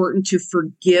important to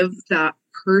forgive that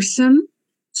person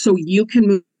so you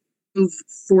can move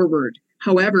forward.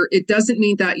 However, it doesn't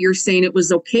mean that you're saying it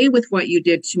was okay with what you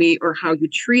did to me or how you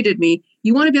treated me.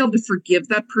 You want to be able to forgive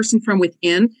that person from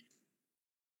within,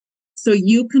 so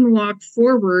you can walk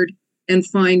forward and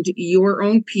find your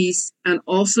own peace, and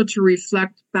also to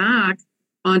reflect back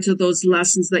onto those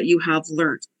lessons that you have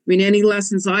learned. I mean, any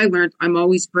lessons I learned, I'm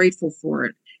always grateful for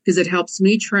it, because it helps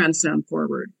me transcend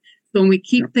forward. So when we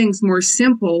keep things more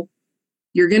simple,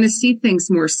 you're going to see things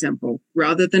more simple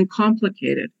rather than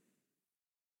complicated.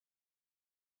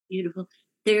 Beautiful.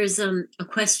 There's a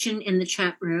question in the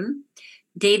chat room.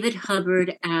 David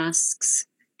Hubbard asks,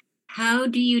 how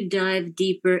do you dive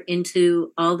deeper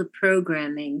into all the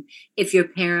programming if your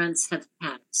parents have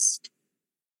passed?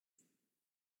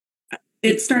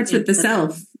 It starts with the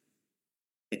self.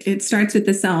 It starts with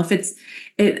the self.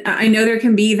 I know there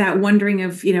can be that wondering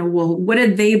of, well, what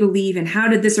did they believe and how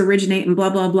did this originate and blah,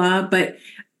 blah, blah. But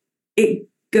it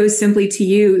goes simply to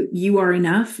you. You are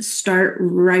enough. Start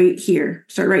right here.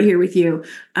 Start right here with you.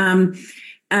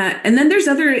 And then there's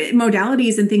other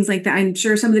modalities and things like that. I'm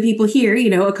sure some of the people here,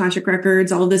 Akashic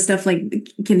Records, all this stuff like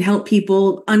can help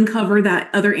people uncover that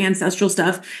other ancestral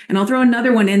stuff. And I'll throw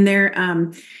another one in there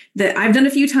that I've done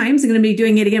a few times. I'm going to be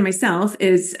doing it again myself,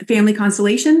 is family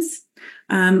constellations.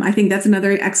 I think that's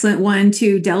another excellent one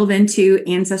to delve into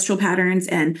ancestral patterns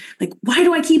and like, why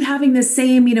do I keep having this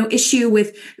same, issue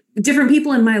with different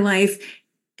people in my life?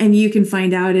 And you can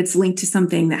find out it's linked to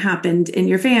something that happened in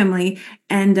your family.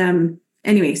 And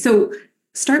anyway, so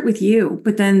start with you,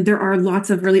 but then there are lots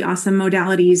of really awesome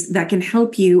modalities that can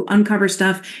help you uncover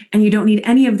stuff. And you don't need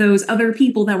any of those other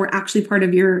people that were actually part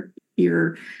of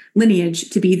your lineage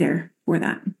to be there for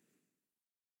that.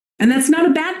 And that's not a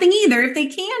bad thing either if they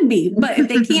can be, but if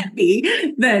they can't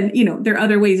be, then, there are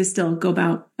other ways to still go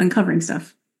about uncovering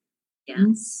stuff.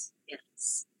 Yes.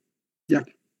 Yes. Yeah.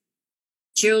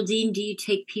 Geraldine, do you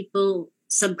take people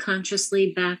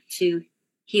subconsciously back to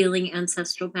healing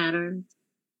ancestral patterns?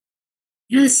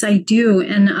 Yes, I do.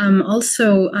 And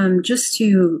also, just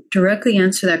to directly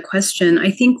answer that question, I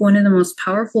think one of the most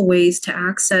powerful ways to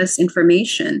access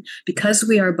information, because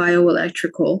we are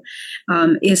bioelectrical,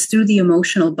 is through the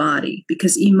emotional body,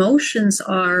 because emotions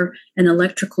are an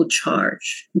electrical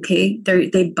charge. Okay.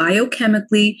 They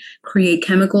biochemically create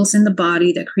chemicals in the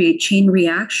body that create chain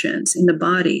reactions in the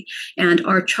body. And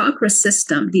our chakra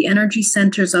system, the energy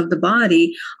centers of the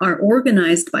body, are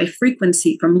organized by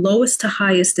frequency from lowest to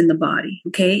highest in the body.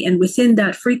 Okay. And within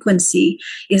that frequency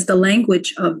is the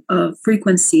language of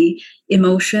frequency,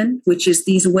 emotion, which is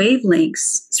these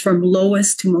wavelengths from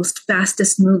lowest to most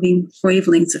fastest moving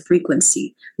wavelengths of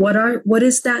frequency. What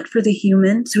is that for the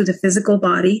human through the physical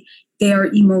body? They are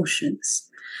emotions.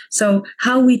 So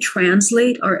how we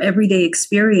translate our everyday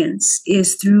experience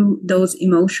is through those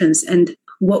emotions, and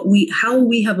how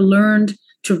we have learned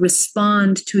to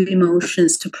respond to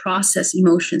emotions, to process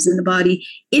emotions in the body,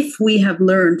 if we have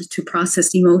learned to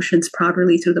process emotions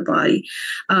properly through the body.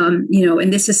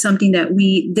 And this is something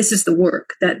this is the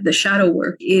work, that the shadow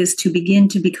work is to begin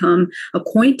to become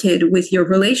acquainted with your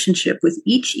relationship with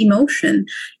each emotion,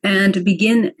 and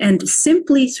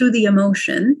simply through the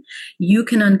emotion, you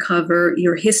can uncover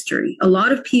your history. A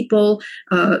lot of people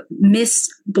miss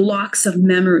blocks of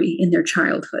memory in their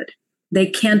childhood. They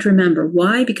can't remember.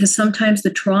 Why? Because sometimes the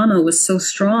trauma was so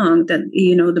strong that,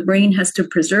 the brain has to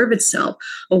preserve itself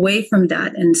away from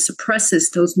that and suppresses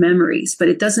those memories. But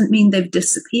it doesn't mean they've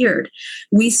disappeared.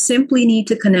 We simply need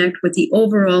to connect with the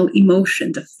overall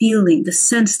emotion, the feeling, the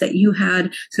sense that you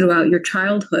had throughout your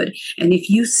childhood. And if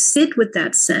you sit with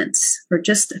that sense for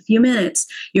just a few minutes,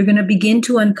 you're going to begin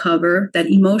to uncover that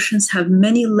emotions have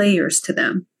many layers to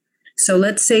them. So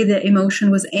let's say the emotion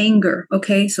was anger.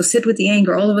 Okay, so sit with the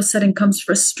anger. All of a sudden comes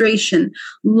frustration,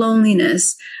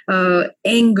 loneliness,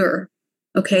 anger.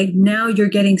 Okay, now you're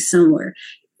getting somewhere.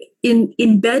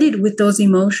 Embedded with those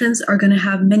emotions are going to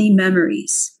have many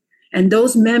memories. And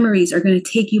those memories are going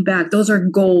to take you back. Those are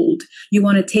gold. You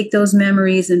want to take those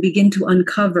memories and begin to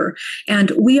uncover.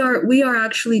 And we are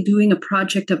actually doing a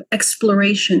project of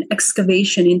exploration,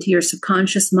 excavation into your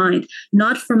subconscious mind,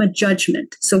 not from a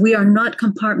judgment. So we are not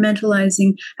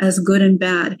compartmentalizing as good and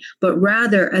bad, but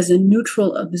rather as a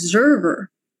neutral observer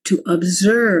to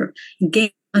observe,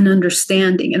 gain an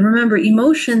understanding. And remember,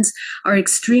 emotions are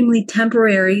extremely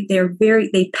temporary.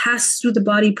 They pass through the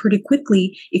body pretty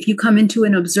quickly if you come into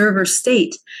an observer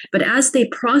state. But as they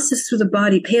process through the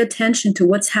body, pay attention to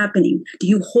what's happening. Do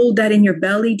you hold that in your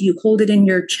belly? Do you hold it in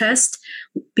your chest?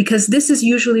 Because this is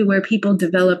usually where people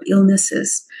develop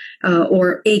illnesses,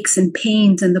 or aches and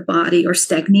pains in the body, or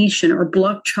stagnation, or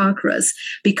blocked chakras,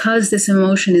 because this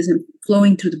emotion isn't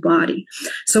flowing through the body.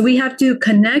 So we have to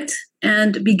connect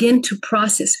and begin to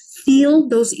process, feel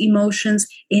those emotions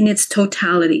in its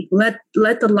totality. Let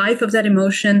the life of that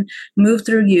emotion move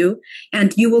through you,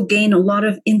 and you will gain a lot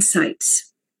of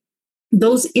insights.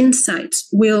 Those insights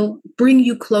will bring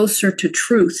you closer to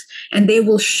truth, and they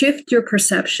will shift your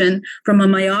perception from a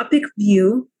myopic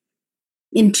view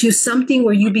into something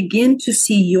where you begin to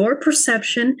see your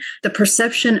perception, the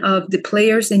perception of the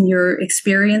players in your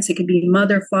experience. It could be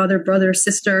mother, father, brother,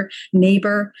 sister,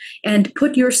 neighbor, and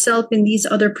put yourself in these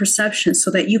other perceptions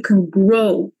so that you can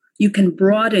grow, you can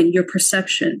broaden your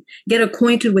perception, get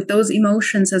acquainted with those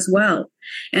emotions as well.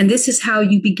 And this is how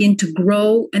you begin to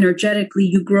grow energetically.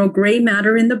 You grow gray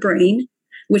matter in the brain,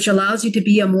 which allows you to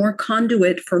be a more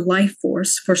conduit for life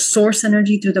force, for source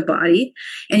energy through the body.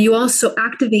 And you also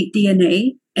activate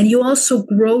DNA, and you also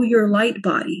grow your light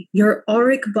body. Your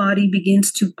auric body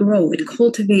begins to grow. It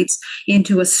cultivates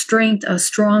into a strength, a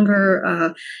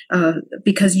stronger,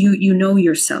 because you know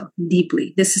yourself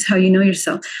deeply. This is how you know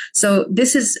yourself. So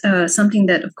this is something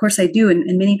that, of course, I do, and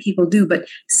many people do, but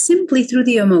simply through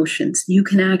the emotions you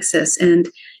can access. And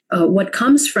what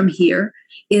comes from here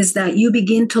is that you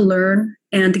begin to learn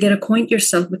and get acquaint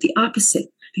yourself with the opposite,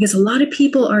 because a lot of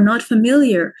people are not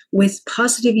familiar with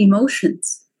positive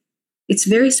emotions. It's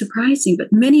very surprising,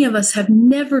 but many of us have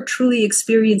never truly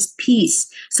experienced peace.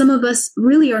 Some of us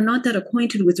really are not that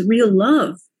acquainted with real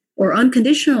love or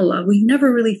unconditional love. We've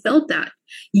never really felt that.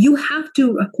 You have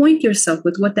to acquaint yourself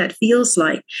with what that feels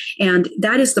like. And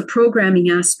that is the programming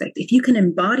aspect. If you can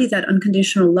embody that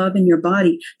unconditional love in your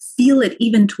body, feel it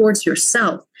even towards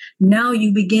yourself, now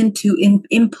you begin to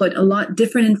input a lot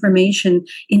different information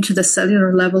into the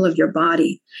cellular level of your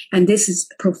body. And this is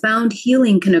profound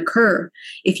healing can occur.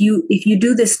 If you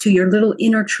do this to your little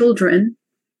inner children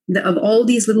of all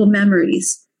these little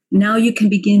memories, now you can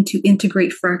begin to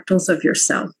integrate fractals of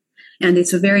yourself. And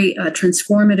it's a very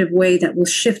transformative way that will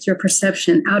shift your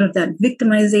perception out of that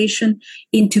victimization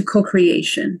into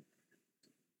co-creation.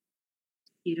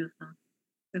 Beautiful.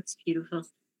 That's beautiful.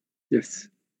 Yes.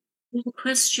 There's a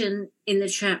question in the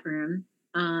chat room.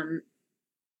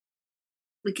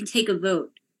 We can take a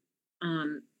vote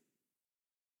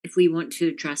if we want to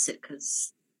address it,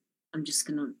 because I'm just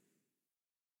going to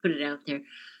put it out there.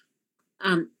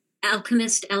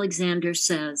 Alchemist Alexander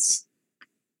says,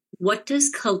 what does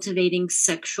cultivating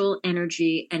sexual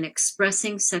energy and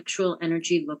expressing sexual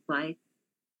energy look like?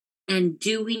 And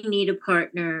do we need a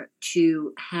partner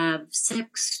to have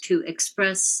sex to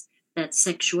express that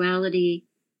sexuality?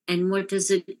 And what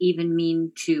does it even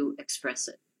mean to express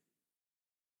it?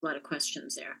 A lot of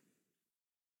questions there.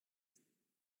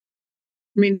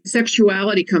 I mean,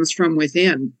 sexuality comes from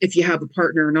within. If you have a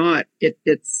partner or not,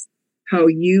 it's how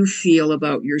you feel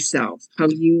about yourself, how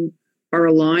you are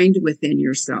aligned within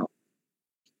yourself.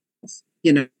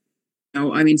 You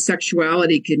know, I mean,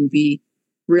 sexuality can be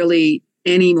really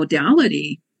any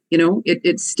modality. You know,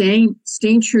 it's staying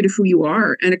true to who you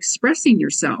are and expressing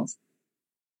yourself.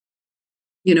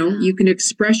 You know, you can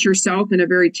express yourself in a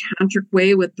very tantric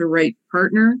way with the right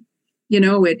partner. You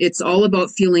know, it's all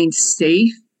about feeling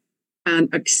safe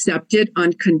and accepted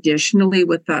unconditionally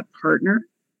with that partner.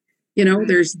 You know,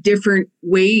 there's different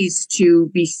ways to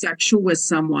be sexual with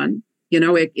someone. You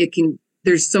know,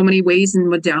 there's so many ways and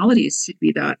modalities to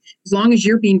be that. As long as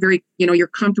you're being very, you know, you're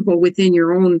comfortable within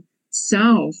your own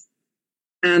self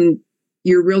and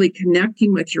you're really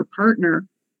connecting with your partner,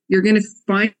 you're going to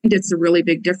find it's a really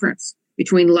big difference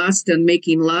between lust and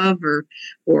making love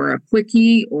or a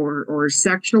quickie or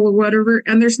sexual or whatever.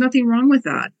 And there's nothing wrong with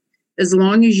that. As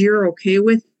long as you're okay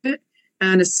with it,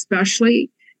 and especially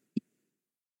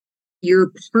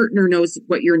your partner knows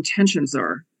what your intentions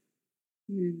are.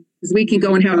 Because we can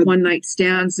go and have one night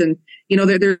stands, and you know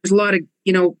there's a lot of,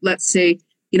 you know, let's say,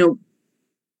 you know,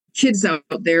 kids out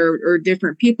there or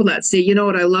different people that say, you know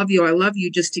what, I love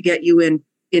you just to get you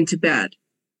into bed,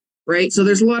 right? So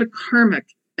there's a lot of karmic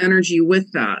energy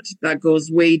with that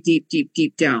goes way deep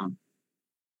down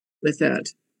with it.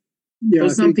 Yeah, So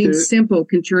something simple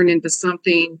can turn into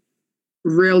something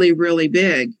really, really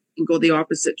big and go the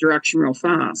opposite direction real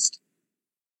fast.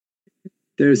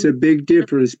 There's a big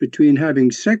difference between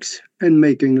having sex and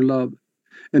making love,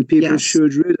 and people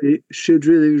should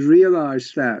really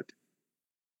realize that.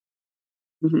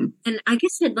 Mm-hmm. And I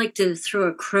guess I'd like to throw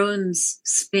a Crohn's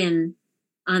spin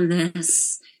on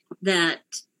this, that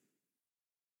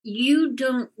you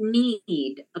don't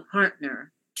need a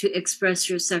partner to express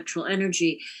your sexual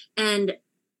energy. And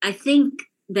I think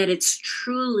that it's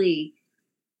truly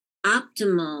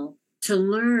optimal to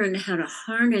learn how to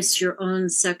harness your own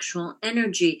sexual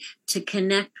energy to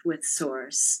connect with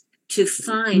Source, to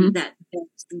find that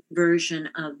best version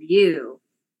of you,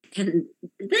 and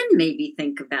then maybe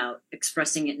think about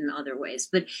expressing it in other ways.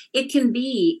 But it can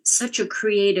be such a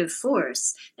creative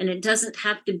force, and it doesn't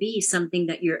have to be something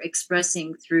that you're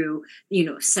expressing through, you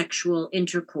know, sexual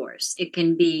intercourse. It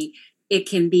can be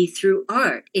through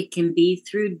art. It can be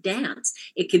through dance.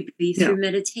 It could be through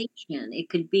meditation. It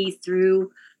could be through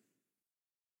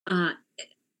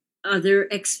other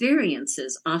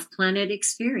experiences, off-planet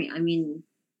experience. I mean,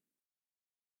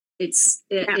 it's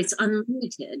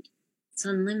unlimited. It's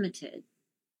unlimited.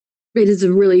 It is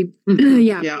a really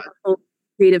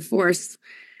creative force,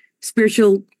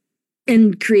 spiritual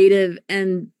and creative,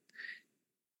 and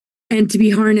to be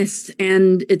harnessed.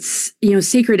 And it's, you know,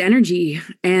 sacred energy,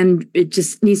 and it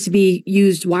just needs to be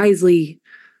used wisely,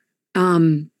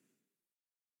 for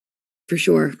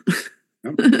sure.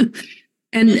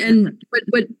 and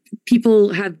what people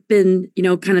have been, you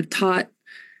know, kind of taught,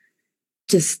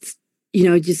 just, you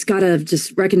know, just gotta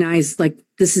just recognize, like,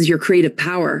 this is your creative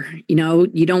power. You know,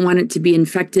 you don't want it to be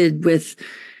infected with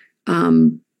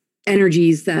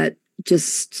energies that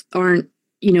just aren't,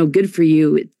 you know, good for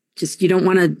you. You don't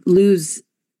want to lose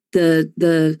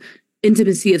the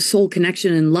intimacy of soul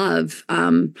connection and love.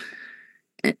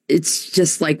 It's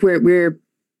just like we're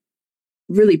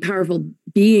really powerful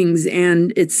beings,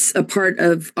 and it's a part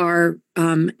of our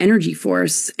energy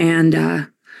force, and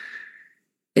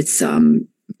it's a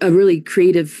really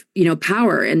creative, you know,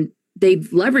 power, and they've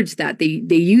leveraged that. They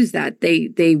use that.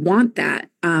 They want that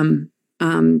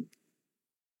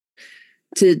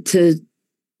to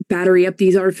battery up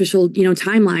these artificial, you know,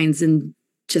 timelines, and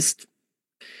just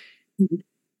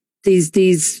these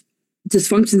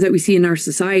dysfunctions that we see in our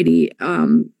society,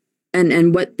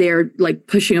 and what they're like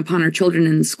pushing upon our children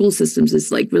in the school systems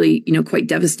is like really, you know, quite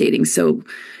devastating. So,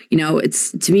 you know,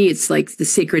 it's, to me, it's like the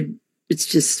sacred. It's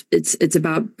just it's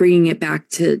about bringing it back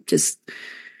to just,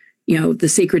 you know, the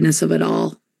sacredness of it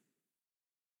all.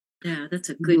 Yeah, that's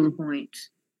a good point.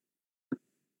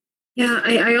 Yeah,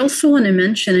 I also want to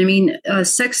mention, I mean,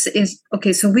 sex is,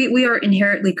 okay, so we are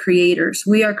inherently creators.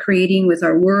 We are creating with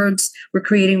our words, we're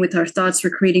creating with our thoughts,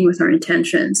 we're creating with our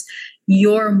intentions.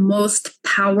 Your most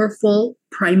powerful,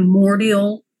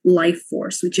 primordial life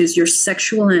force, which is your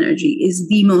sexual energy, is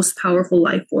the most powerful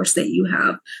life force that you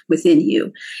have within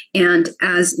you. And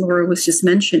as Laura was just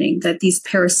mentioning, that these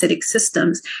parasitic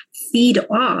systems feed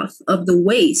off of the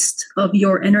waste of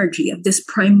your energy, of this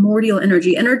primordial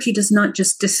energy. Energy does not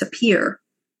just disappear.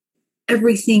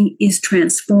 Everything is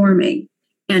transforming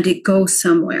and it goes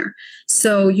somewhere.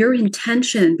 So your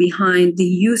intention behind the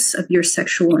use of your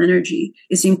sexual energy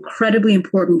is incredibly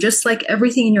important. Just like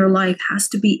everything in your life has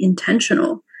to be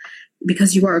intentional,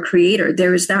 because you are a creator,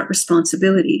 there is that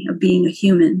responsibility of being a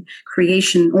human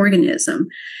creation organism.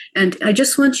 And I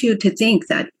just want you to think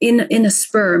that in a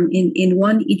sperm, in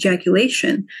one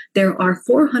ejaculation, there are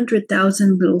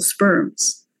 400,000 little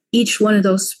sperms. Each one of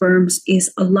those sperms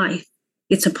is a life.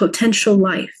 It's a potential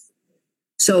life.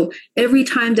 So every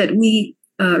time that we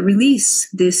release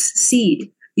this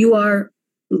seed, you are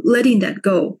letting that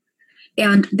go.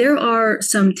 And there are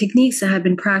some techniques that have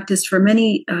been practiced for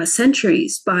many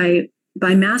centuries by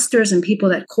masters and people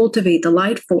that cultivate the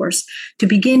light force to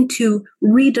begin to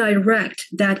redirect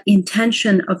that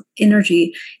intention of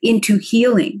energy into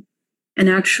healing. And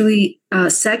actually,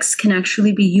 sex can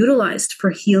actually be utilized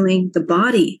for healing the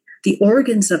body, the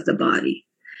organs of the body.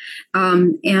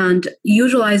 And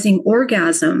utilizing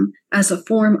orgasm as a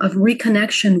form of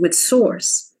reconnection with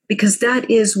source, because that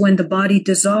is when the body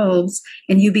dissolves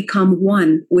and you become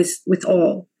one with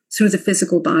all through the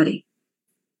physical body.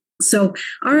 So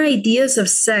our ideas of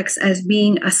sex as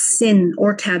being a sin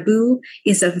or taboo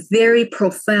is a very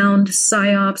profound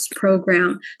psyops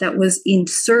program that was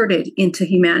inserted into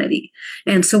humanity.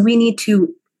 And so we need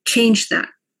to change that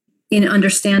in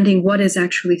understanding what is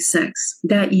actually sex.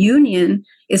 That union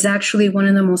is actually one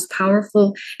of the most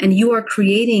powerful, and you are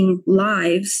creating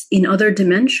lives in other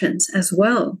dimensions as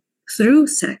well through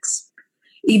sex.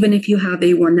 Even if you have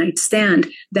a one-night stand,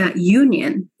 that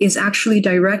union is actually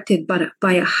directed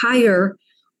by a higher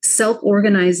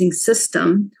self-organizing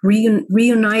system,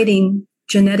 reuniting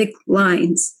genetic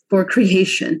lines for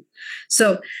creation.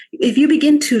 So if you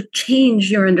begin to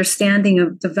change your understanding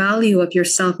of the value of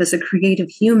yourself as a creative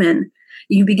human,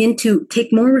 you begin to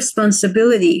take more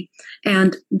responsibility,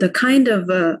 and the kind of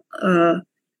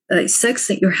sex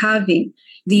that you're having,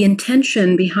 the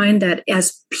intention behind that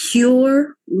as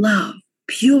pure love,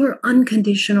 pure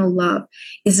unconditional love,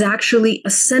 is actually a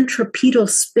centripetal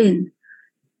spin,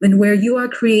 and where you are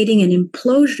creating an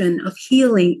implosion of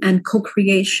healing and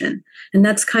co-creation. And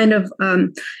that's kind of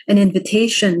an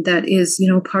invitation that is,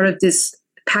 part of this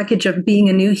package of being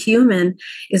a new human,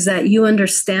 is that you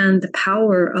understand the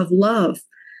power of love,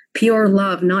 pure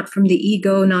love, not from the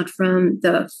ego, not from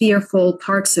the fearful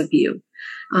parts of you.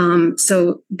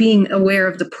 So being aware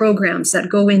of the programs that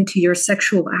go into your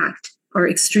sexual act are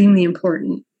extremely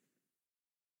important.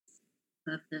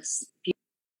 Love this.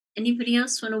 Anybody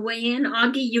else want to weigh in?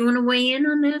 Augie, you want to weigh in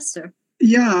on this? Or?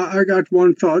 Yeah, I got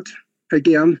one thought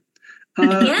again.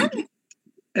 Again?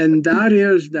 And that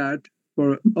is that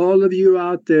for all of you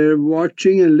out there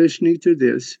watching and listening to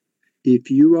this,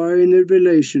 if you are in a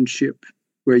relationship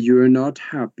where you are not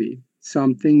happy,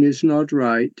 something is not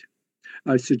right,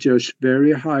 I suggest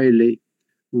very highly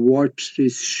watch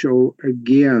this show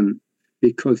again,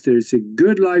 because there's a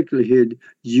good likelihood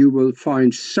you will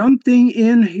find something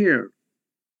in here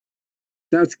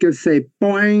that's going to say,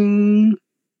 boing,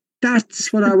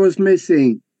 that's what I was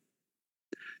missing.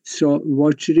 So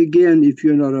watch it again if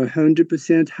you're not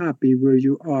 100% happy where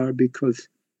you are, because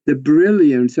the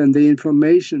brilliance and the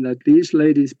information that these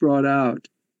ladies brought out,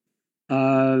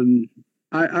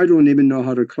 I don't even know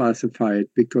how to classify it,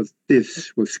 because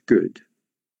this was good.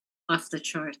 Off the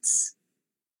charts.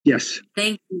 Yes.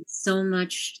 Thank you so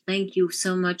much. Thank you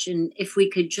so much. And if we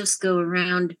could just go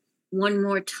around one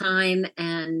more time,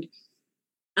 and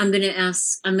I'm going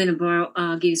to borrow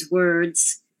Augie's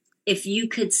words. If you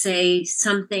could say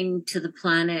something to the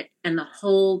planet and the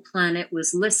whole planet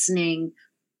was listening,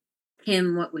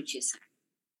 Kim, what would you say?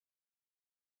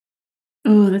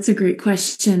 Oh, that's a great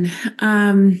question.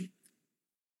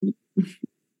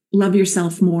 Love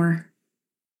yourself more,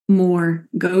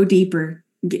 go deeper.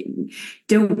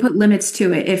 Don't put limits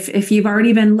to it. If you've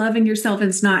already been loving yourself and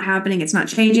it's not happening, it's not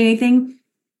changing anything,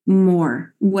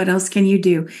 more. What else can you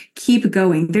do? Keep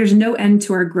going. There's no end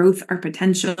to our growth, our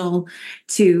potential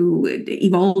to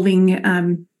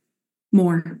evolving.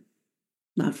 More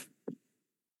love.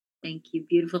 Thank you.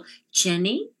 Beautiful.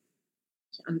 Jenny?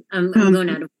 I'm going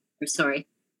out of order. Sorry. I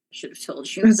should have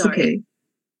told you. That's Sorry.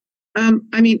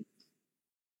 okay.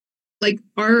 like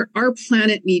our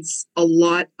planet needs a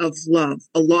lot of love,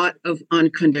 a lot of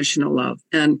unconditional love.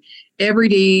 And every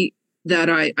day that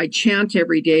I chant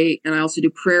every day, and I also do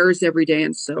prayers every day.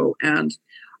 And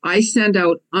I send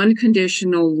out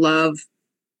unconditional love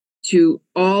to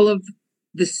all of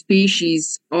the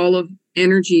species, all of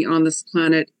energy on this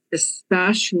planet,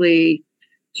 especially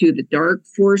to the dark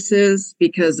forces,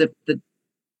 because if the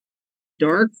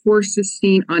dark forces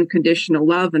seen unconditional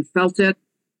love and felt it,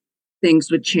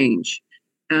 things would change.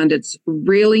 And it's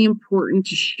really important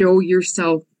to show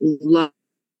yourself love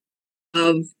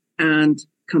and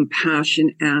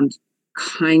compassion and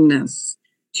kindness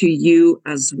to you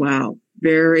as well.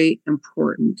 Very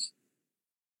important.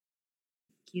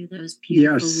 You, that was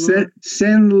beautiful. Yes,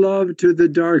 send love to the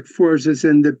dark forces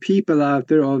and the people out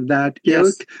there of that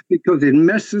ilk, because it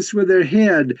messes with their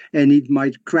head and it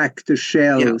might crack the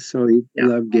shell. So it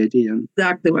love Gideon.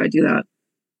 Exactly why I do that.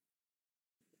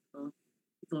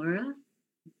 Laura?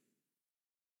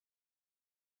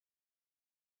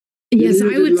 Yes,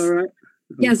 Laura?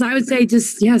 Yes, I would say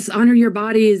just, honor your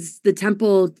body as the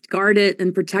temple, guard it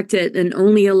and protect it, and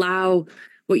only allow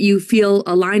what you feel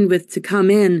aligned with to come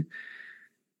in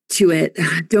to it.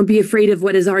 Don't be afraid of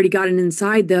what has already gotten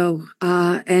inside, though,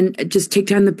 and just take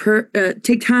time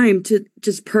to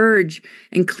just purge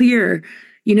and clear,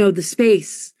 the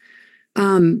space,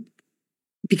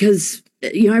 because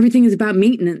everything is about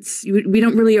maintenance. We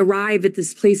don't really arrive at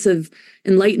this place of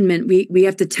enlightenment. We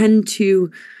have to tend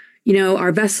to,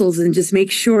 our vessels and just make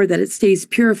sure that it stays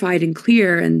purified and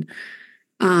clear, and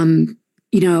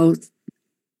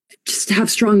just have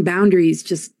strong boundaries.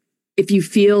 Just if you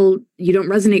feel you don't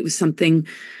resonate with something,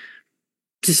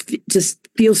 just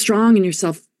feel strong in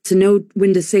yourself to know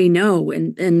when to say no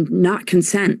and not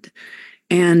consent.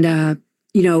 And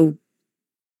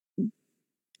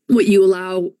what you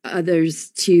allow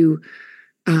others to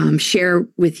share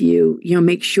with you,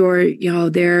 make sure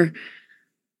they're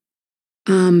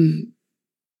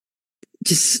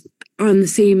just on the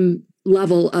same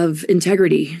level of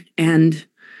integrity, and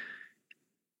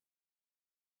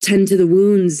tend to the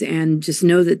wounds, and just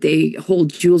know that they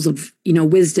hold jewels of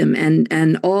wisdom,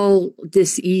 and all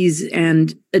dis-ease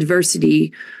and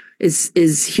adversity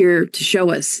is here to show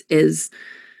us is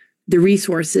the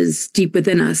resources deep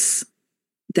within us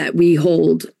that we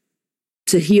hold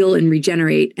to heal and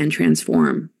regenerate and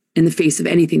transform in the face of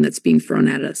anything that's being thrown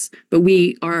at us. But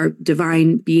we are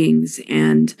divine beings,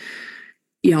 and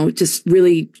just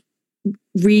really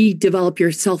redevelop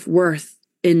your self-worth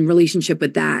in relationship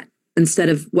with that, instead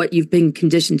of what you've been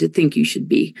conditioned to think you should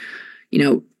be.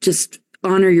 Just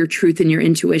honor your truth and your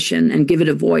intuition, and give it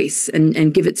a voice,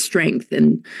 and give it strength,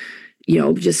 and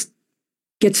just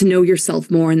get to know yourself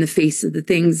more in the face of the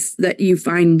things that you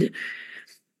find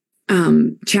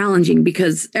challenging,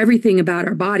 because everything about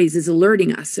our bodies is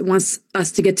alerting us. It wants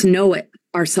us to get to know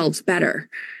ourselves better.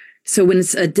 So when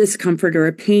it's a discomfort or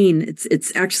a pain,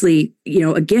 it's actually,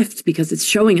 a gift, because it's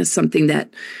showing us something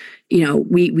that,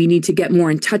 we need to get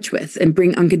more in touch with and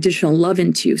bring unconditional love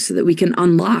into, so that we can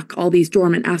unlock all these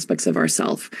dormant aspects of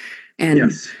ourselves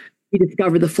and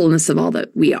rediscover the fullness of all that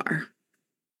we are.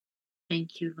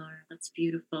 Thank you, Laura. That's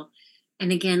beautiful.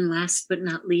 And again, last but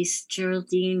not least,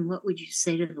 Geraldine, what would you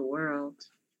say to the world?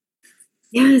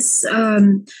 Yes,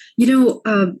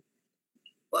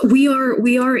 we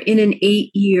are in an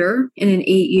 8 year,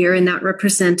 and that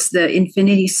represents the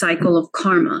infinity cycle of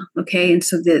karma. Okay. And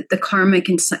so the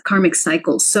karmic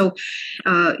cycles. So,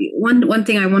 one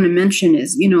thing I want to mention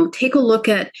is, take a look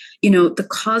at, the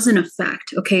cause and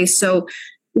effect. Okay. So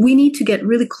we need to get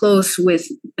really close with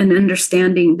an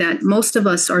understanding that most of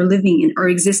us are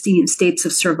existing in states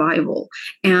of survival,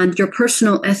 and your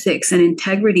personal ethics and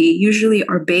integrity usually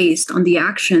are based on the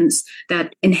actions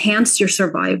that enhance your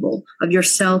survival of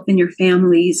yourself and your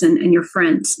families and your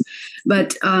friends.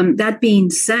 But that being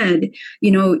said,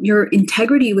 your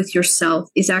integrity with yourself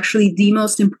is actually the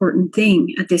most important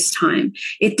thing at this time.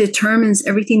 It determines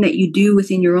everything that you do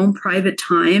within your own private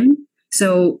time.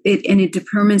 So it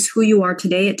determines who you are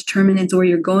today. It determines where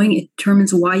you're going. It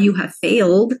determines why you have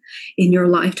failed in your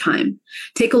lifetime.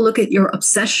 Take a look at your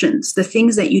obsessions, the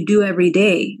things that you do every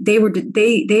day.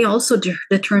 They also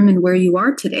determine where you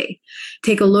are today.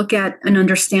 Take a look at an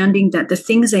understanding that the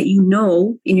things that you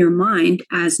know in your mind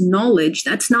as knowledge,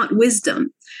 that's not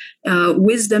wisdom.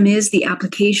 Wisdom is the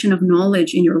application of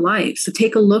knowledge in your life. So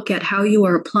take a look at how you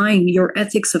are applying your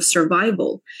ethics of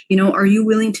survival. Are you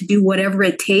willing to do whatever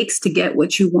it takes to get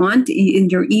what you want in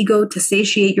your ego, to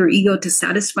satiate your ego, to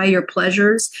satisfy your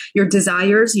pleasures, your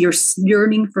desires, your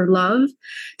yearning for love?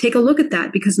 Take a look at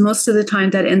that, because most of the time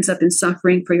that ends up in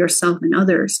suffering for yourself and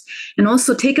others. And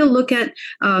also take a look at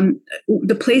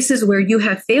the places where you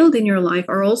have failed in your life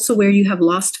are also where you have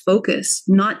lost focus,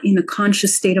 not in a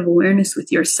conscious state of awareness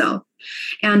with yourself.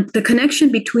 And the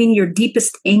connection between your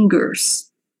deepest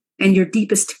angers and your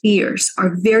deepest fears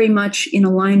are very much in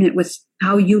alignment with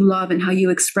how you love and how you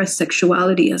express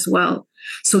sexuality as well.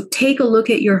 So take a look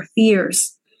at your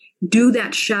fears, do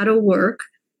that shadow work,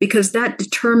 because that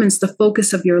determines the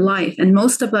focus of your life. And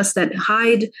most of us that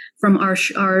hide from our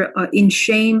in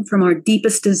shame from our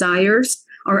deepest desires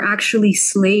are actually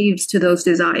slaves to those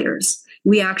desires.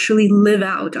 We actually live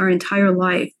out our entire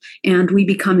life and we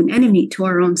become an enemy to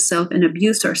our own self and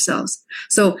abuse ourselves.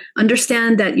 So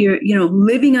understand that you're,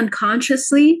 living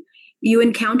unconsciously, you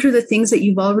encounter the things that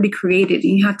you've already created,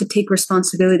 and you have to take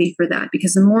responsibility for that,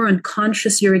 because the more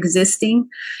unconscious you're existing,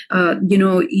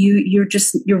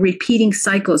 you're repeating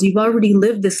cycles. You've already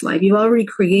lived this life. You've already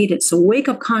created. So wake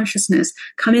up consciousness,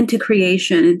 come into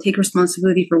creation and take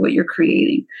responsibility for what you're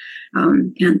creating,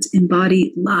 and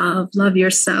embody love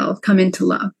yourself, come into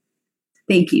love.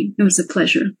 Thank you. It was a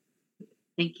pleasure.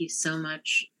 Thank you so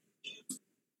much.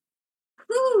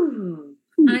 Whew.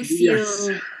 I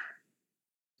feel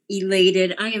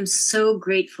elated. I am so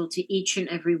grateful to each and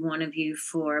every one of you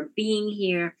for being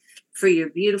here, for your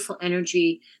beautiful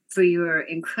energy, for your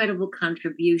incredible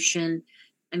contribution.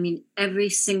 I mean, every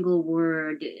single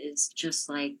word is just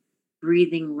like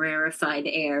breathing rarefied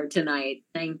air tonight.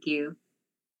 Thank you.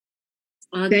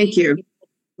 Augie, Thank you.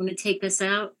 Want to take us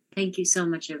out? Thank you so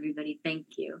much, everybody.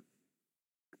 Thank you.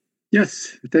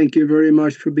 Yes, thank you very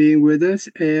much for being with us.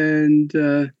 And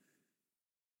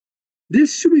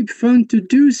this should be fun to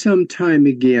do sometime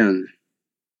again,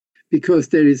 because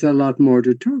there is a lot more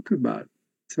to talk about.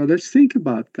 So let's think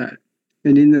about that.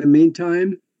 And in the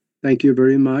meantime, thank you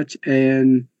very much.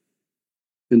 And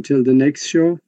until the next show,